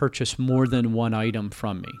that have purchased more than one item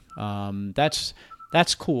from me.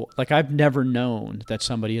 That's cool. Like, I've never known that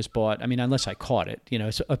somebody has bought, unless I caught it,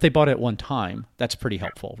 so if they bought it one time, that's pretty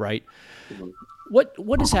helpful, right? Mm-hmm.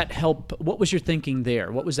 What does that help? What was your thinking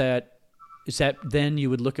there? What was that? Is that then you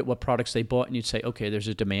would look at what products they bought and you'd say, okay, there's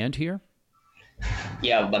a demand here?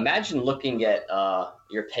 Yeah, imagine looking at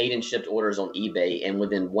your paid and shipped orders on eBay and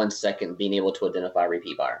within 1 second being able to identify a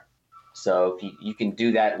repeat buyer. So if you can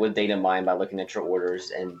do that with Datamiine by looking at your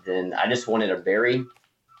orders. And then I just wanted a very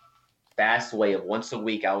fast way of once a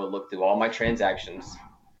week, I would look through all my transactions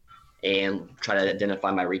and try to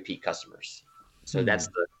identify my repeat customers. So that's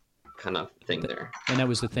the kind of thing there. And that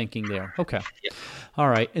was the thinking there. Okay. Yeah. All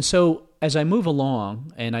right. And so as I move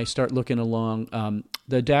along and I start looking along,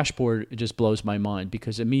 the dashboard just blows my mind,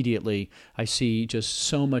 because immediately I see just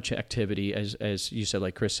so much activity. As you said,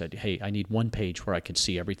 like Chris said, hey, I need one page where I can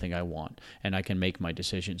see everything I want and I can make my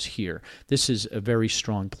decisions here. This is a very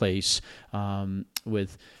strong place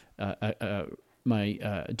with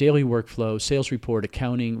my daily workflow, sales report,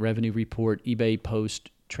 accounting, revenue report, eBay post,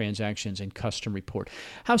 transactions, and custom report.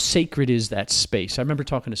 How sacred is that space? I remember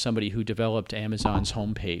talking to somebody who developed Amazon's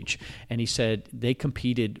homepage, and he said they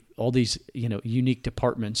competed, all these unique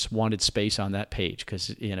departments wanted space on that page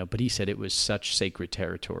because but he said it was such sacred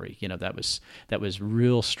territory. That was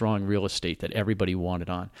real strong real estate that everybody wanted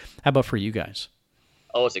on. How about for you guys?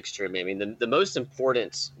 Oh, it's extremely. The most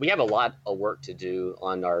important, we have a lot of work to do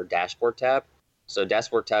on our dashboard tab. So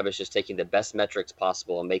dashboard tab is just taking the best metrics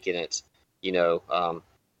possible and making it,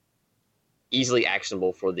 easily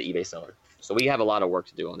actionable for the eBay seller. So we have a lot of work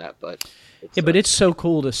to do on that, but it's so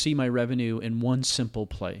cool to see my revenue in one simple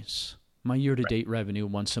place. My year-to-date revenue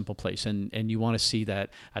in one simple place. And you want to see that.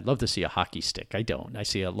 I'd love to see a hockey stick. I don't. I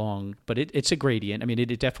see a long, but it's a gradient.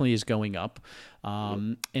 It definitely is going up.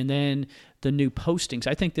 And then the new postings.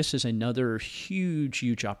 I think this is another huge,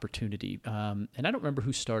 huge opportunity. And I don't remember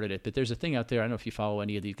who started it, but there's a thing out there. I don't know if you follow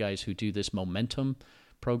any of these guys who do this momentum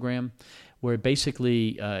program, where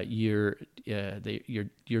basically you're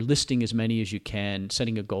listing as many as you can,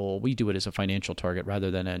 setting a goal. We do it as a financial target rather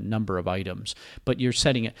than a number of items, but you're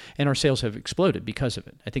setting it, and our sales have exploded because of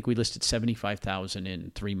it. I think we listed 75,000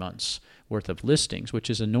 in 3 months worth of listings, which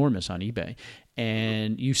is enormous on eBay,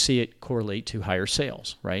 and you see it correlate to higher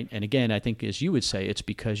sales, right? And again, I think as you would say, it's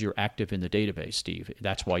because you're active in the database, Steve.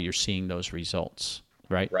 That's why you're seeing those results,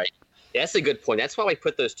 right? Right. That's a good point. That's why we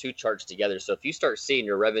put those two charts together. So if you start seeing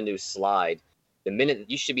your revenue slide, the minute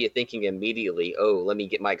you should be thinking immediately, oh, let me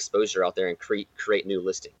get my exposure out there and create new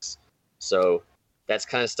listings. So that's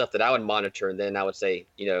kind of stuff that I would monitor. And then I would say,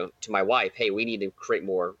 to my wife, hey, we need to create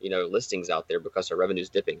more, listings out there because our revenue is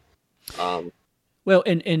dipping. Well,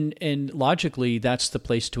 and logically, that's the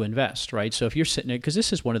place to invest, right? So if you're sitting there, because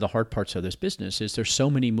this is one of the hard parts of this business, is there's so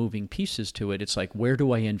many moving pieces to it. It's like, where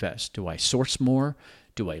do I invest? Do I source more?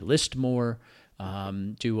 Do I list more?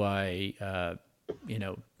 Do I,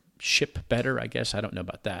 ship better? I guess I don't know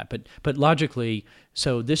about that, but logically,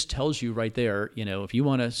 so this tells you right there, if you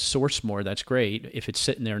want to source more, that's great. If it's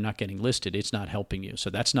sitting there not getting listed, it's not helping you. So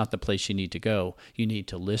that's not the place you need to go. You need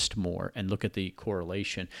to list more and look at the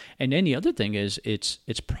correlation. And then the other thing is, it's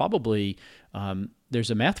probably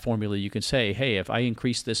there's a math formula you can say, hey, if I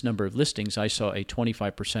increase this number of listings, I saw a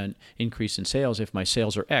 25% increase in sales. If my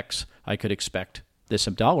sales are X, I could expect this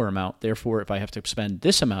dollar amount. Therefore, if I have to spend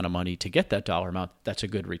this amount of money to get that dollar amount, that's a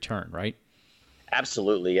good return, right?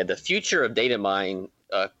 Absolutely. Yeah, the future of Datamiine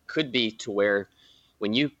could be to where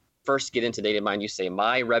when you first get into Datamiine, you say,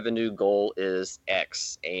 my revenue goal is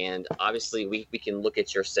X. And obviously, we can look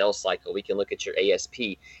at your sales cycle. We can look at your ASP,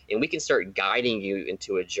 and we can start guiding you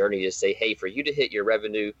into a journey to say, hey, for you to hit your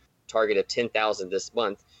revenue target of 10,000 this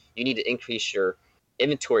month, you need to increase your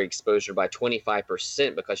inventory exposure by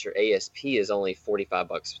 25% because your ASP is only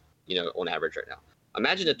 $45, on average right now.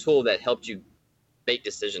 Imagine a tool that helped you make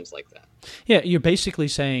decisions like that. Yeah, you're basically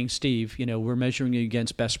saying, Steve, we're measuring you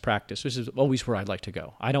against best practice. This is always where I'd like to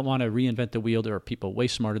go. I don't want to reinvent the wheel. There are people way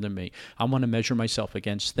smarter than me. I want to measure myself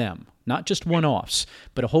against them, not just one-offs,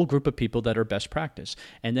 but a whole group of people that are best practice.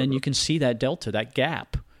 And then you can see that delta, that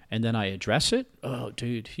gap, and then I address it. Oh,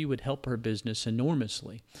 dude, he would help our business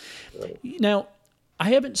enormously. Right. Now, I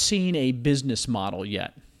haven't seen a business model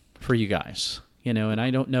yet for you guys, and I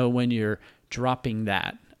don't know when you're dropping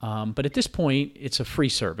that. But at this point, it's a free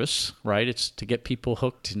service, right? It's to get people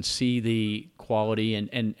hooked and see the quality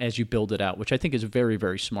and as you build it out, which I think is very,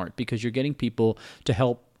 very smart because you're getting people to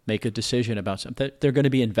help make a decision about something. They're going to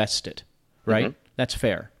be invested, right? Mm-hmm. That's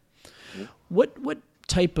fair. Mm-hmm. What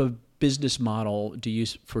type of business model do you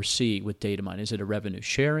foresee with Datamiine? Is it a revenue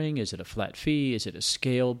sharing? Is it a flat fee? Is it a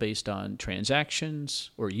scale based on transactions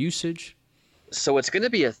or usage? So it's going to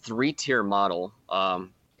be a 3-tier model,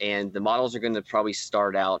 and the models are going to probably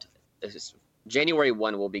start out. January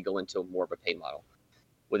 1 will be going to more of a pay model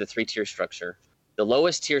with a 3-tier structure. The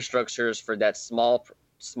lowest tier structure is for that small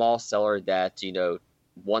seller that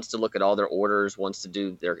wants to look at all their orders, wants to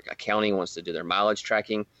do their accounting, wants to do their mileage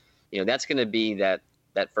tracking. That's going to be that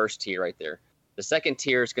first tier right there. The second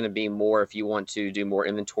tier is going to be more if you want to do more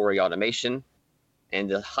inventory automation. And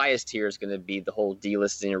the highest tier is going to be the whole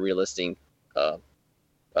delisting and relisting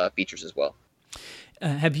features as well.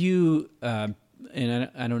 Have you, and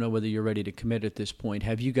I don't know whether you're ready to commit at this point,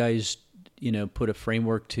 have you guys, put a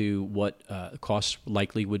framework to what costs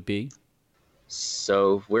likely would be?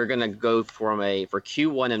 So we're going to go for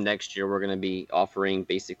Q1 of next year, we're going to be offering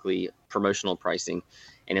basically promotional pricing.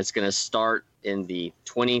 And it's going to start in the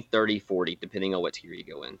 20, 30, 40, depending on what tier you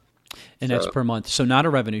go in. And that's per month. So not a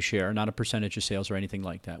revenue share, not a percentage of sales or anything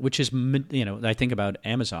like that, which is, I think about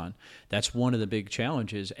Amazon. That's one of the big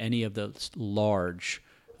challenges. Any of the large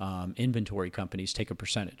inventory companies take a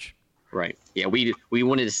percentage. Right. Yeah, we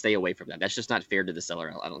wanted to stay away from that. That's just not fair to the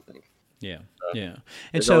seller, I don't think. Yeah, yeah.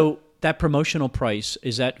 And so that promotional price,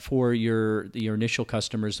 is that for your initial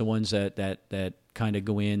customers, the ones that kind of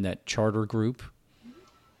go in, that charter group?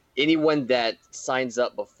 Anyone that signs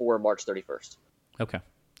up before March 31st.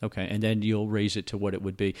 Okay, and then you'll raise it to what it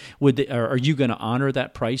would be. Are you going to honor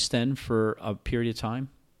that price then for a period of time?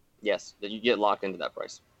 Yes, you get locked into that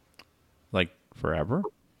price. Like forever?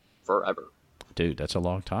 Forever. Dude, that's a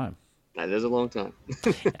long time. That is a long time.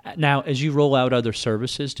 Now, as you roll out other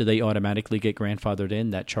services, do they automatically get grandfathered in,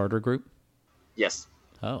 that charter group? Yes.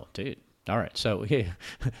 Oh, dude. All right, so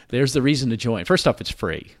there's the reason to join. First off, it's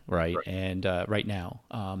free, right? And right now,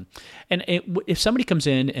 if somebody comes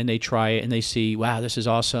in and they try it and they see, wow, this is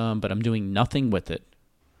awesome, but I'm doing nothing with it,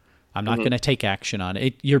 I'm not going to take action on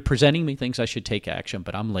it. You're presenting me things I should take action,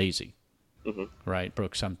 but I'm lazy. right?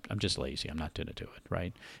 Brooks, I'm just lazy. I'm not going to do it,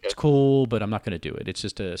 right? It's cool, but I'm not going to do it. It's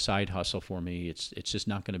just a side hustle for me. It's just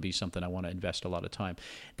not going to be something I want to invest a lot of time.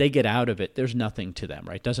 They get out of it. There's nothing to them,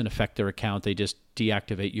 right? It doesn't affect their account. They just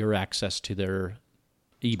deactivate your access to their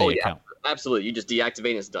eBay account. Absolutely. You just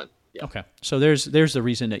deactivate and it's done. Yeah. Okay. So there's the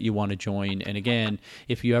reason that you want to join. And again,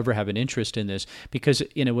 if you ever have an interest in this, because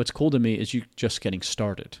what's cool to me is you just getting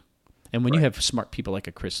started. And when you have smart people like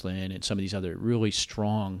a Chris Lynn and some of these other really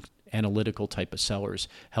strong analytical type of sellers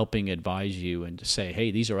helping advise you and to say, hey,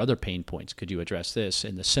 these are other pain points. Could you address this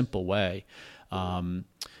in the simple way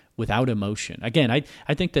without emotion? Again,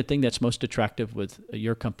 I think the thing that's most attractive with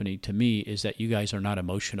your company to me is that you guys are not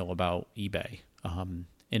emotional about eBay.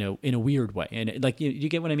 In a weird way, and like you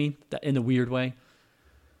get what I mean in a weird way.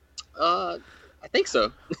 I think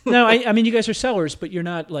so. No, I mean you guys are sellers, but you're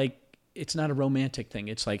not like it's not a romantic thing.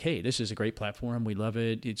 It's like, hey, this is a great platform. We love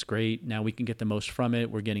it. It's great. Now we can get the most from it.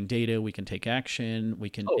 We're getting data. We can take action. We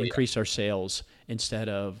can increase our sales instead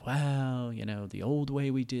of wow, the old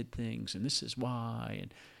way we did things, and this is why.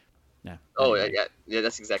 And yeah.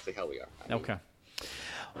 That's exactly how we are. Okay.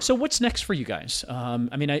 So what's next for you guys?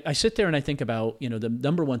 I sit there and I think about, the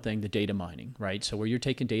number one thing, the data mining, right? So where you're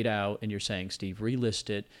taking data out and you're saying, Steve, relist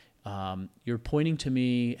it. You're pointing to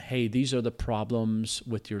me, hey, these are the problems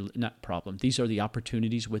with these are the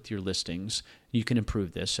opportunities with your listings. You can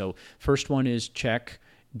improve this. So first one is check,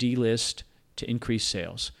 delist to increase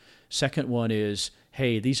sales. Second one is,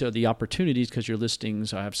 hey, these are the opportunities because your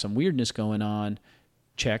listings have some weirdness going on.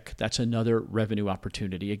 Check. That's another revenue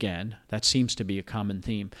opportunity. Again, that seems to be a common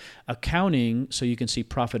theme. Accounting, so you can see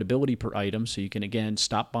profitability per item, so you can, again,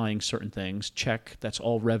 stop buying certain things. Check. That's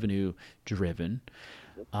all revenue driven.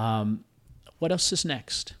 What else is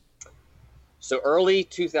next? So early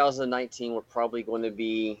 2019, we're probably going to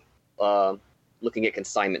be looking at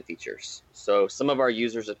consignment features. So some of our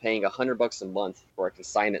users are paying $100 a month for a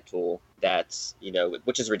consignment tool that's,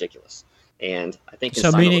 which is ridiculous. And I think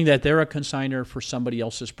so, meaning that they're a consignor for somebody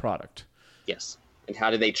else's product. Yes. And how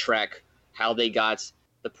do they track how they got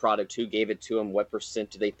the product, who gave it to them, what percent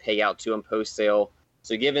do they pay out to them post sale?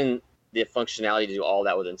 So given the functionality to do all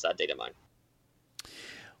that with inside Datamiine.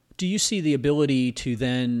 Do you see the ability to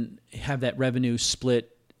then have that revenue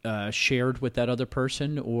split shared with that other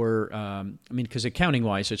person? Or, because accounting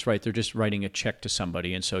wise, it's right. They're just writing a check to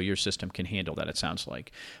somebody. And so your system can handle that, it sounds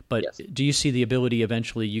like. But yes. Do you see the ability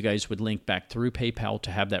eventually you guys would link back through PayPal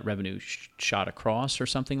to have that revenue shot across or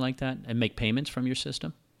something like that and make payments from your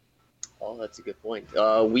system? Oh, that's a good point.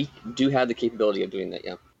 We do have the capability of doing that.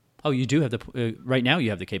 Yeah. Oh, you do have right now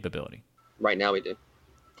you have the capability. Right now we do.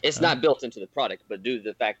 It's not built into the product, but due to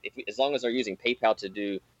the fact, as long as they're using PayPal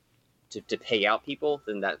to pay out people,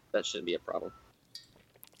 then that shouldn't be a problem.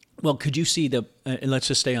 Well, could you see and let's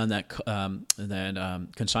just stay on that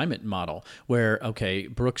consignment model where, okay,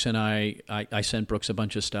 Brooks and I sent Brooks a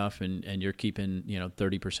bunch of stuff and you're keeping,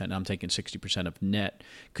 30%, and I'm taking 60% of net.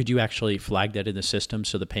 Could you actually flag that in the system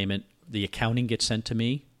so the accounting gets sent to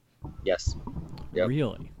me? Yes. Yep.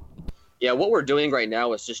 Really? Yeah, what we're doing right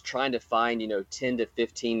now is just trying to find, 10 to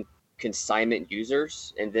 15 consignment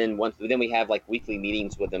users, and then we have like weekly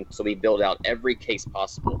meetings with them, so we build out every case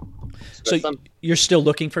possible. So you're still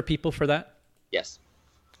looking for people for that? Yes.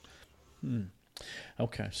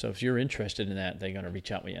 Okay, so if you're interested in that, they're going to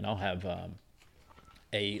reach out to me, and I'll have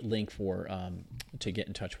a link to get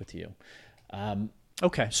in touch with you.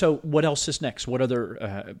 Okay, so what else is next? What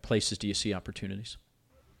other places do you see opportunities?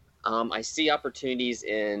 I see opportunities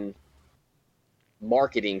in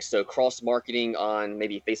marketing, so cross-marketing on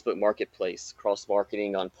maybe Facebook Marketplace,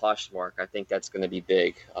 cross-marketing on Poshmark. I think that's going to be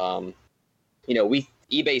big.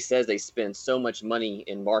 eBay says they spend so much money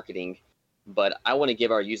in marketing, but I want to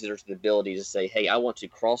give our users the ability to say, hey, I want to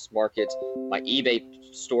cross-market my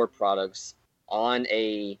eBay store products on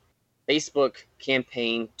a Facebook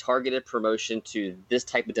campaign, targeted promotion to this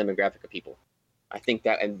type of demographic of people. I think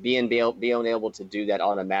that, and being able to do that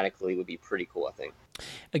automatically would be pretty cool, I think.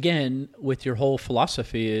 Again, with your whole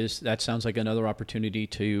philosophy that sounds like another opportunity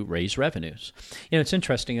to raise revenues. It's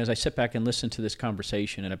interesting as I sit back and listen to this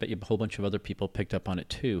conversation, and I bet you a whole bunch of other people picked up on it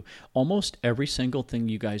too. Almost every single thing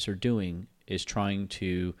you guys are doing is trying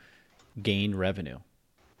to gain revenue.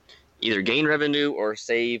 Either gain revenue or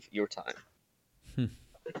save your time.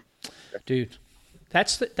 Dude.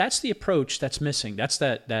 That's the approach that's missing. That's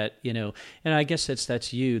that and I guess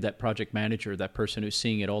that's you, that project manager, that person who's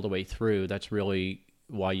seeing it all the way through. That's really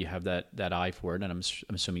why you have that eye for it, and I'm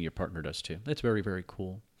assuming your partner does too. That's very, very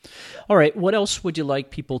cool. All right, what else would you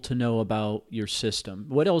like people to know about your system?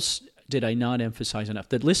 What else did I not emphasize enough?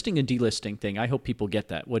 The listing and delisting thing, I hope people get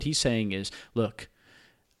that. What he's saying is, look,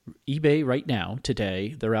 eBay right now,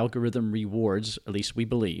 today, their algorithm rewards, at least we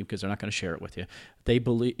believe, because they're not going to share it with you, they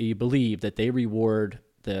believe that they reward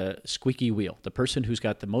the squeaky wheel, the person who's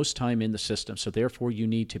got the most time in the system. So therefore, you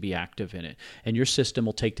need to be active in it. And your system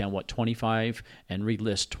will take down, 25 and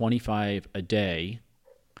relist 25 a day.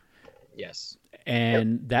 Yes.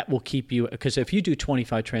 And that will keep you, because if you do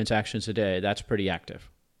 25 transactions a day, that's pretty active.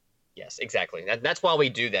 Yes, exactly. That's why we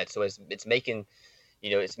do that. So it's making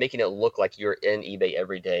it look like you're in eBay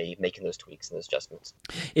every day, making those tweaks and those adjustments.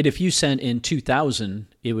 And if you sent in 2,000,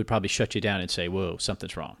 it would probably shut you down and say, whoa,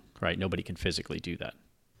 something's wrong, right? Nobody can physically do that.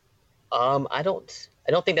 I don't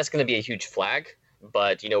think that's going to be a huge flag,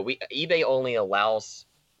 but eBay only allows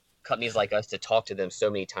companies like us to talk to them so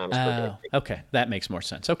many times per day. Okay, that makes more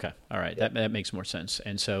sense. Okay, all right, yeah. That makes more sense.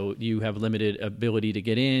 And so you have limited ability to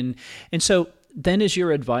get in. And so then is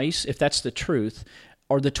your advice, if that's the truth,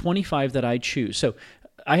 are the 25 that I choose? So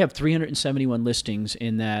I have 371 listings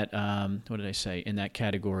in that, what did I say, in that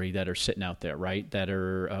category that are sitting out there, right, that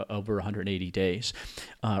are over 180 days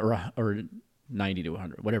or 90 to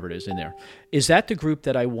 100, whatever it is in there. Is that the group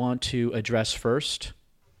that I want to address first?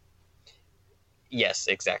 Yes,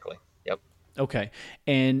 exactly. Yep. Okay.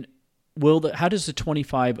 And how does the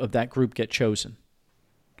 25 of that group get chosen?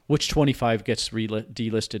 Which 25 gets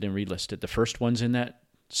delisted and relisted? The first ones in that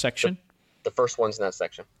section? The first ones in that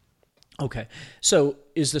section. Okay. So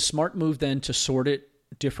is the smart move then to sort it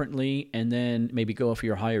differently and then maybe go for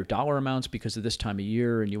your higher dollar amounts because of this time of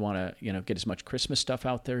year and you want to, get as much Christmas stuff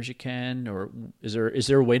out there as you can? Or is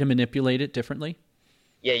there a way to manipulate it differently?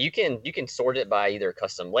 Yeah, you can sort it by either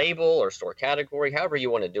custom label or store category, however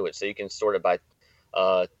you want to do it. So you can sort it by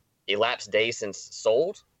elapsed days since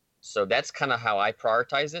sold. So that's kind of how I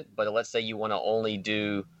prioritize it. But let's say you want to only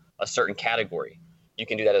do a certain category, you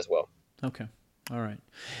can do that as well. Okay. All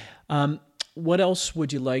right. What else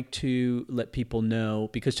would you like to let people know?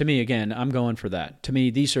 Because to me, again, I'm going for that. To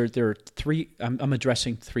me, there are three. I'm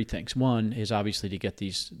addressing three things. One is obviously to get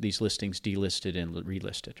these listings delisted and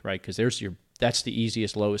relisted, right? Because that's the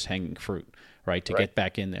easiest, lowest hanging fruit, right? To get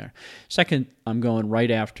back in there. Second, I'm going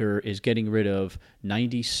right after is getting rid of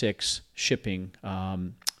 96 shipping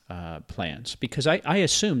plans, because I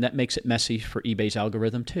assume that makes it messy for eBay's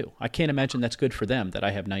algorithm too. I can't imagine that's good for them that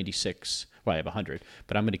I have 96. Well, I have 100,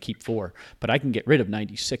 but I'm going to keep 4. But I can get rid of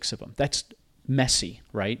 96 of them. That's messy,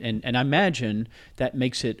 right? And I imagine that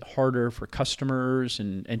makes it harder for customers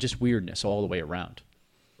and just weirdness all the way around.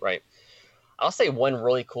 Right. I'll say one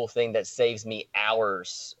really cool thing that saves me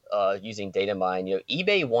hours using Datamiine.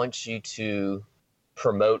 eBay wants you to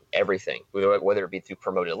promote everything, whether it be through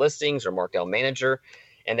promoted listings or Markdown Manager.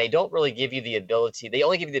 And they don't really give you the ability. They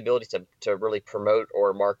only give you the ability to really promote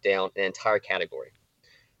or mark down an entire category.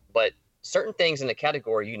 But certain things in the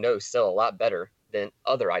category, sell a lot better than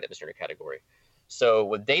other items in your category. So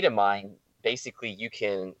with Datamiine, basically you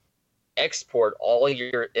can export all of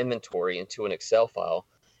your inventory into an Excel file,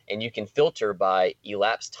 and you can filter by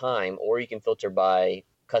elapsed time, or you can filter by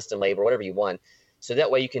custom label, or whatever you want. So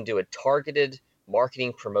that way you can do a targeted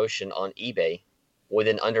marketing promotion on eBay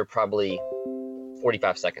within under probably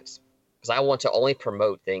 45 seconds. Because I want to only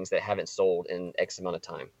promote things that haven't sold in X amount of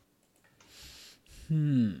time.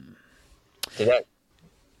 Does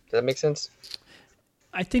that make sense?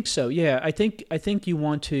 I think so. Yeah, I think you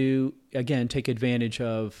want to again take advantage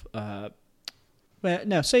of.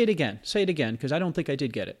 No, say it again. Say it again, because I don't think I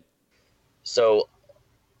did get it. So,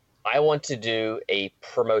 I want to do a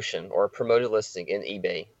promotion or a promoted listing in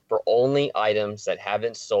eBay for only items that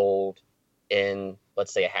haven't sold in,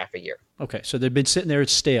 let's say, a half a year. Okay, so they've been sitting there.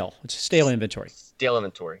 It's stale. It's stale inventory. Stale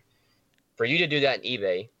inventory. For you to do that in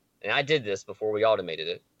eBay, and I did this before we automated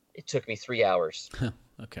it. It took me 3 hours.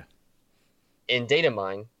 Okay. In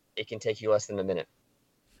Datamiine, it can take you less than a minute.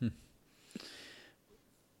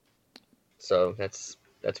 So that's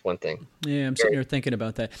one thing. Yeah, I'm sitting here thinking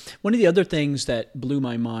about that. One of the other things that blew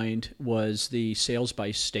my mind was the sales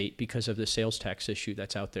by state because of the sales tax issue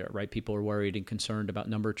that's out there, right? People are worried and concerned about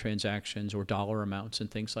number of transactions or dollar amounts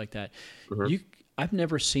and things like that. Mm-hmm. I've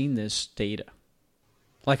never seen this data.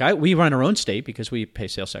 We run our own state because we pay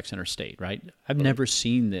sales tax in our state, right? I've never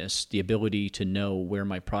seen this, the ability to know where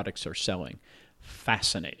my products are selling.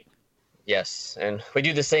 Fascinating. Yes, and we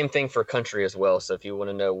do the same thing for country as well. So if you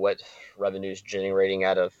want to know what revenue is generating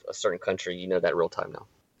out of a certain country, you know that real time now.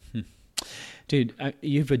 Dude,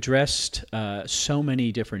 you've addressed so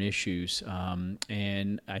many different issues,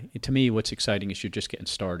 and to me, what's exciting is you're just getting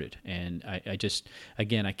started. And I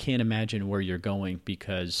can't imagine where you're going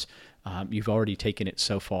because you've already taken it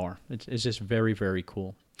so far. It's just very, very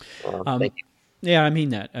cool. Thank you. Yeah, I mean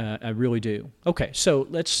that. I really do. Okay, so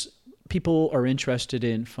let's people are interested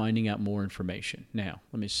in finding out more information. Now,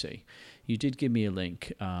 let me see. You did give me a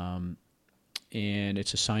link, and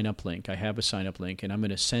it's a sign-up link. I have a sign-up link, and I'm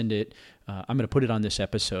going to send it. I'm going to put it on this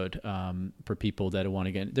episode for people that want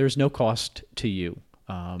to get. There's no cost to you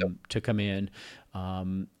to come in,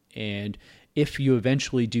 and if you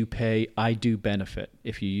eventually do pay, I do benefit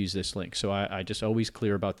if you use this link. So I just always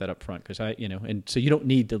clear about that up front because and so you don't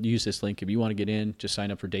need to use this link. If you want to get in, just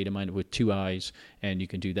sign up for Datamiine with 2 eyes and you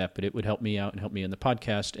can do that. But it would help me out and help me in the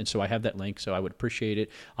podcast. And so I have that link, so I would appreciate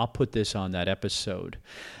it. I'll put this on that episode.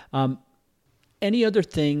 Any other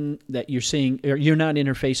thing that you're seeing, or you're not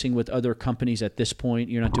interfacing with other companies at this point?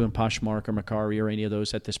 You're not doing Poshmark or Mercari or any of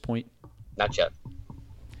those at this point? Not yet.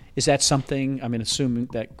 Is that something, I mean, assuming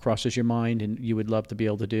that crosses your mind and you would love to be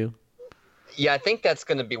able to do? Yeah, I think that's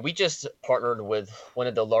going to be, we just partnered with one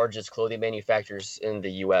of the largest clothing manufacturers in the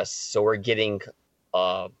U.S. So we're getting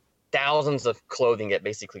thousands of clothing at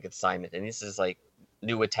basically consignment. And this is like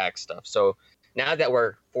new attack stuff. So now that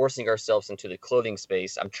we're forcing ourselves into the clothing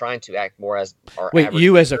space, I'm trying to act more as our Wait,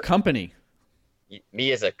 you as a company?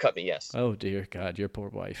 Me as a company, yes. Oh, dear God, your poor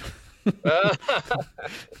wife.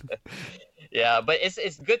 Yeah, but it's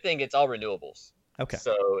a good thing it's all renewables. Okay.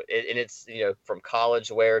 So it's from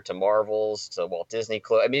college wear to Marvels to Walt Disney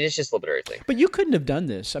clothes. I mean, it's just a little bit of everything. But you couldn't have done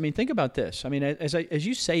this. I mean, think about this. I mean, as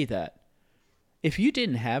you say that, if you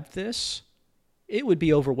didn't have this, it would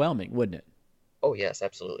be overwhelming, wouldn't it? Oh yes,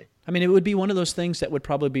 absolutely. I mean, it would be one of those things that would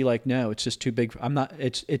probably be like, no, it's just too big.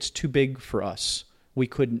 It's too big for us. We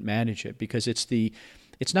couldn't manage it because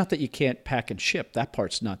it's not that you can't pack and ship. That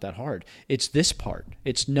part's not that hard. It's this part.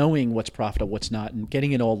 It's knowing what's profitable, what's not, and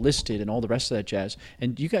getting it all listed and all the rest of that jazz.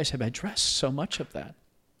 And you guys have addressed so much of that.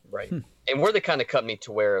 Right. And we're the kind of company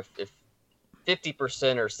to where if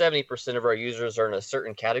 50% or 70% of our users are in a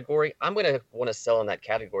certain category, I'm going to want to sell in that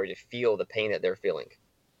category to feel the pain that they're feeling.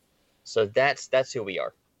 So that's who we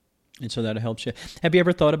are. And so that helps you. Have you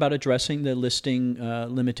ever thought about addressing the listing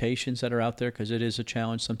limitations that are out there? Because it is a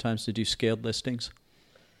challenge sometimes to do scaled listings.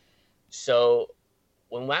 So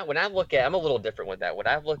when I look at, I'm a little different with that. When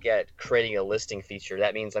I look at creating a listing feature,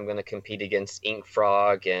 that means I'm going to compete against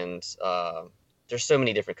InkFrog, and there's so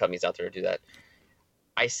many different companies out there to do that.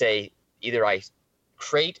 I say either I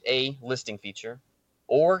create a listing feature,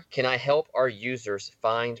 or can I help our users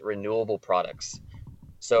find renewable products?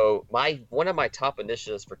 So one of my top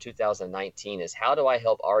initiatives for 2019 is how do I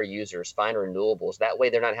help our users find renewables? That way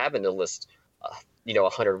they're not having to list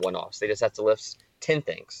 100 one-offs. They just have to list 10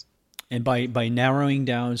 things. And by narrowing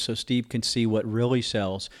down so Steve can see what really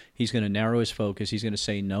sells, he's going to narrow his focus. He's going to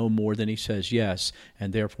say no more than he says yes,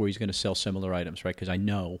 and therefore he's going to sell similar items, right? Because I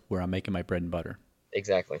know where I'm making my bread and butter.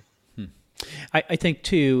 Exactly. I think,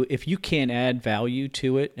 too, if you can't add value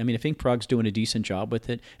to it, I mean, if InkFrog's doing a decent job with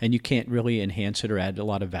it, and you can't really enhance it or add a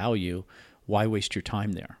lot of value, why waste your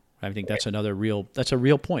time there? I think that's a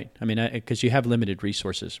real point. I mean, because you have limited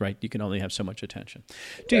resources, right? You can only have so much attention.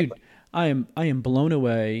 Exactly. Dude, I am blown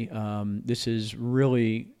away. This is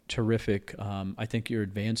really terrific. I think you're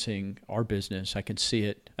advancing our business. I can see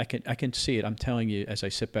it. I can see it. I'm telling you, as I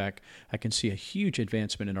sit back, I can see a huge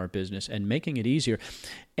advancement in our business and making it easier.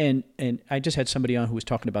 And I just had somebody on who was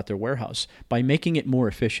talking about their warehouse. By making it more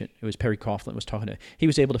efficient, it was Perry Coughlin was talking to, he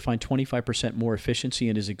was able to find 25% more efficiency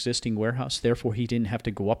in his existing warehouse. Therefore, he didn't have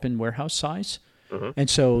to go up in warehouse size. Mm-hmm. And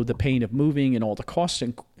so the pain of moving and all the costs,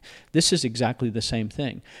 and this is exactly the same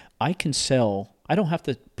thing. I don't have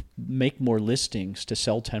to make more listings to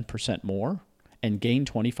sell 10% more and gain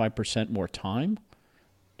 25% more time.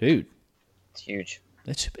 Dude. It's huge.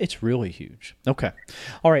 It's really huge. Okay.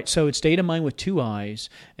 All right. So it's Datamiine with 2 eyes.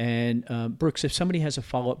 And Brooks, if somebody has a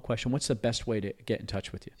follow-up question, what's the best way to get in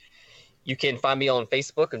touch with you? You can find me on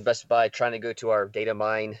Facebook and best by trying to go to our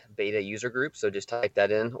Datamiine beta user group. So just type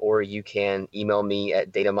that in, or you can email me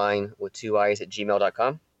at datamiine with 2 eyes at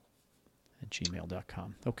gmail.com. At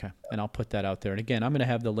gmail.com. Okay. And I'll put that out there. And again, I'm going to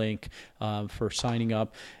have the link for signing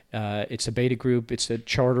up. It's a beta group. It's a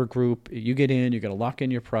charter group. You get in, you're going to lock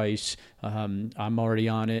in your price. I'm already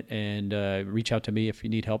on it, and reach out to me if you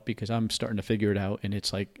need help, because I'm starting to figure it out, and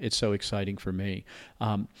it's so exciting for me.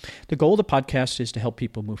 The goal of the podcast is to help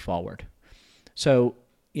people move forward. So,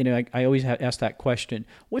 I always ask that question,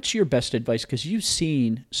 what's your best advice? Because you've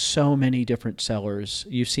seen so many different sellers.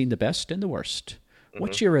 You've seen the best and the worst. Mm-hmm.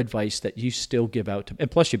 What's your advice that you still give out to, and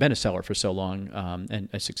plus you've been a seller for so long, and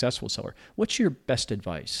a successful seller. What's your best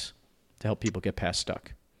advice to help people get past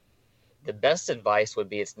stuck? The best advice would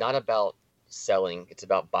be, it's not about selling, it's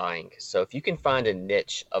about buying. So if you can find a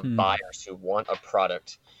niche of buyers who want a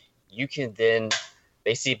product, you can then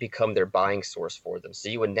basically become their buying source for them. So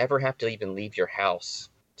you would never have to even leave your house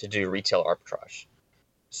to do retail arbitrage.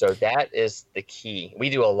 So that is the key. We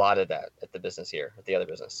do a lot of that at the business here, at the other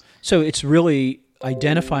business. So it's really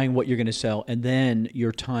identifying what you're going to sell, and then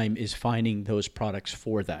your time is finding those products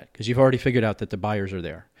for that, because you've already figured out that the buyers are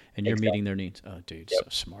there and you're meeting their needs. Oh, dude, so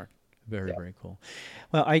smart. Very, very cool.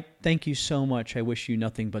 Well, I thank you so much. I wish you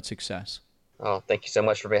nothing but success. Oh, thank you so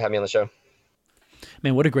much for having me on the show.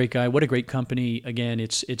 Man, what a great guy. What a great company. Again,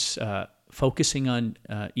 it's focusing on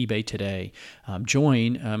eBay today.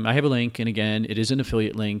 Join. I have a link, and again, it is an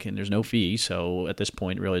affiliate link, and there's no fee. So at this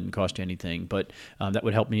point, it really didn't cost you anything. But that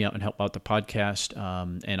would help me out and help out the podcast.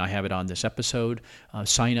 And I have it on this episode.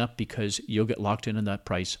 Sign up, because you'll get locked in on that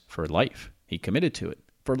price for life. He committed to it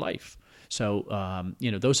for life. So,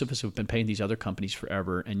 those of us who have been paying these other companies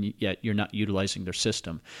forever, and yet you're not utilizing their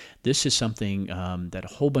system. This is something that a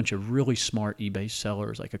whole bunch of really smart eBay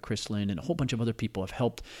sellers like a Chris Lynn and a whole bunch of other people have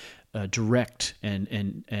helped direct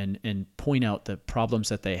and point out the problems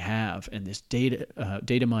that they have. And this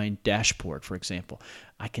Datamiine dashboard, for example,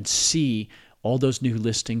 I can see all those new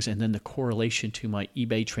listings and then the correlation to my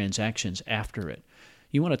eBay transactions after it.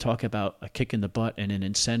 You want to talk about a kick in the butt and an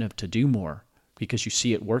incentive to do more because you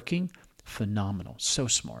see it working? Phenomenal. So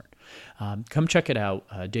smart. Come check it out.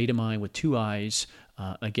 Datamiine with 2 I's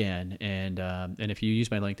again. And if you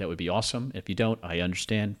use my link, that would be awesome. If you don't, I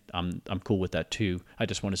understand. I'm cool with that too. I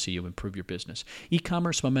just want to see you improve your business.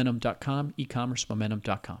 ecommercemomentum.com,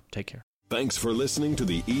 ecommercemomentum.com. Take care. Thanks for listening to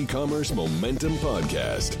the E-Commerce Momentum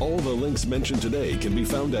Podcast. All the links mentioned today can be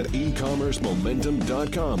found at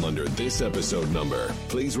ecommercemomentum.com under this episode number.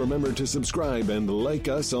 Please remember to subscribe and like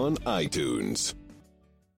us on iTunes.